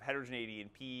have sort of heterogeneity in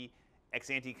P, ex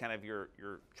ante kind of your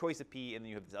choice of P, and then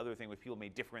you have this other thing which people may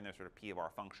differ in their sort of P of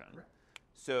R function. Right.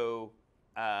 So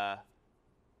how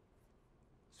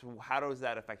does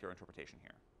that affect your interpretation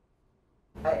here?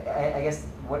 I guess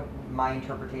what my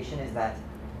interpretation is that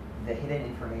the hidden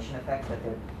information effect that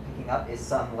they're picking up is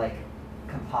some like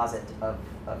composite of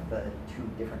the 2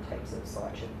 different types of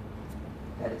selection.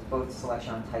 That it's both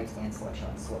selection on types and selection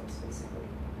on slopes, basically.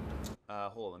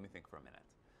 Hold on, let me think for a minute.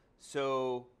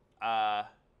 So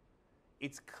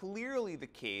it's clearly the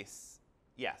case.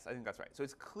 Yes, I think that's right. So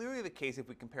it's clearly the case if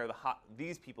we compare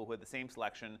these people who had the same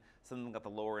selection, some of them got the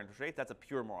lower interest rate. That's a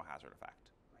pure moral hazard effect,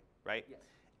 right? Yes.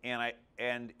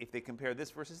 And if they compare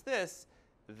this versus this,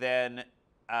 then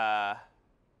yeah,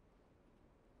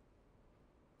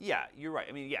 you're right.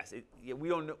 I mean, yes, we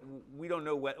don't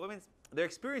know what. I mean, they're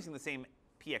experiencing the same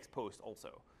PX post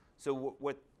also. So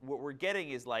what we're getting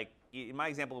is like in my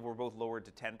example, if we're both lowered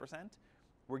to 10%,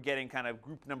 we're getting kind of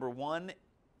group number 1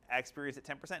 experience at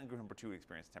 10% and group number 2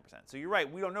 experience at 10%. So you're right.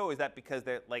 We don't know is that because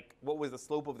they're like what was the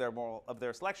slope of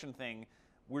their selection thing.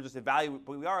 We're just but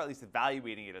we are at least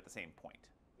evaluating it at the same point.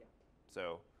 Yeah.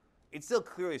 So it's still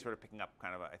clearly sort of picking up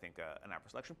kind of I think an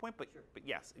average selection point, but sure. But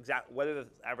yes, exactly whether the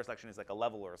average selection is like a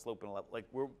level or a slope and a level, like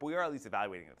we are at least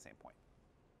evaluating it at the same point.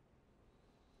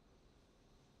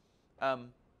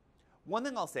 One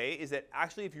thing I'll say is that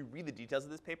actually, if you read the details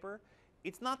of this paper,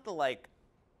 it's not the like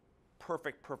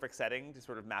perfect setting to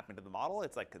sort of map into the model.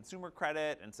 It's like consumer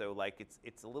credit, and so like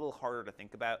it's a little harder to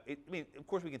think about. I mean, of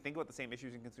course, we can think about the same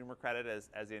issues in consumer credit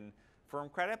as in firm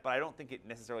credit, but I don't think it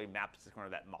necessarily maps to kind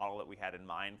of that model that we had in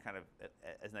mind kind of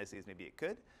as nicely as maybe it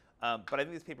could. But I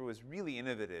think this paper was really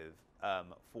innovative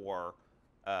for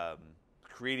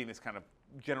creating this kind of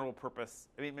general purpose.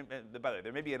 I mean, by the way,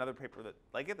 there may be another paper that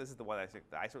like it. This is the one that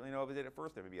I certainly know of as it at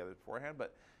first. There may be others beforehand,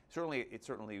 but certainly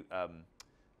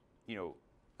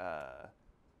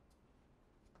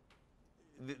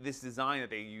this design that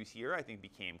they use here, I think,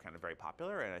 became kind of very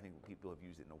popular, and I think people have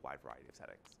used it in a wide variety of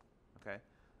settings. Okay,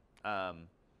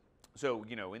 so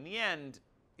in the end,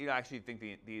 I actually think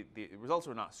the results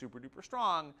are not super duper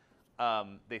strong.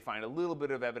 They find a little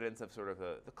bit of evidence of sort of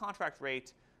the contract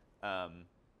rate.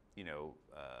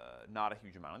 Not a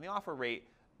huge amount on the offer rate,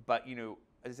 but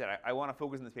as I said, I want to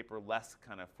focus in this paper less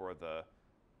kind of for the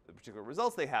particular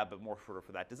results they have, but more sort of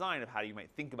for that design of how you might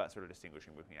think about sort of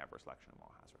distinguishing between adverse selection and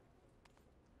moral hazard.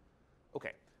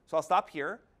 Okay, so I'll stop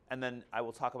here, and then I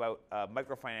will talk about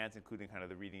microfinance, including kind of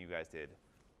the reading you guys did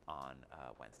on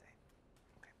Wednesday.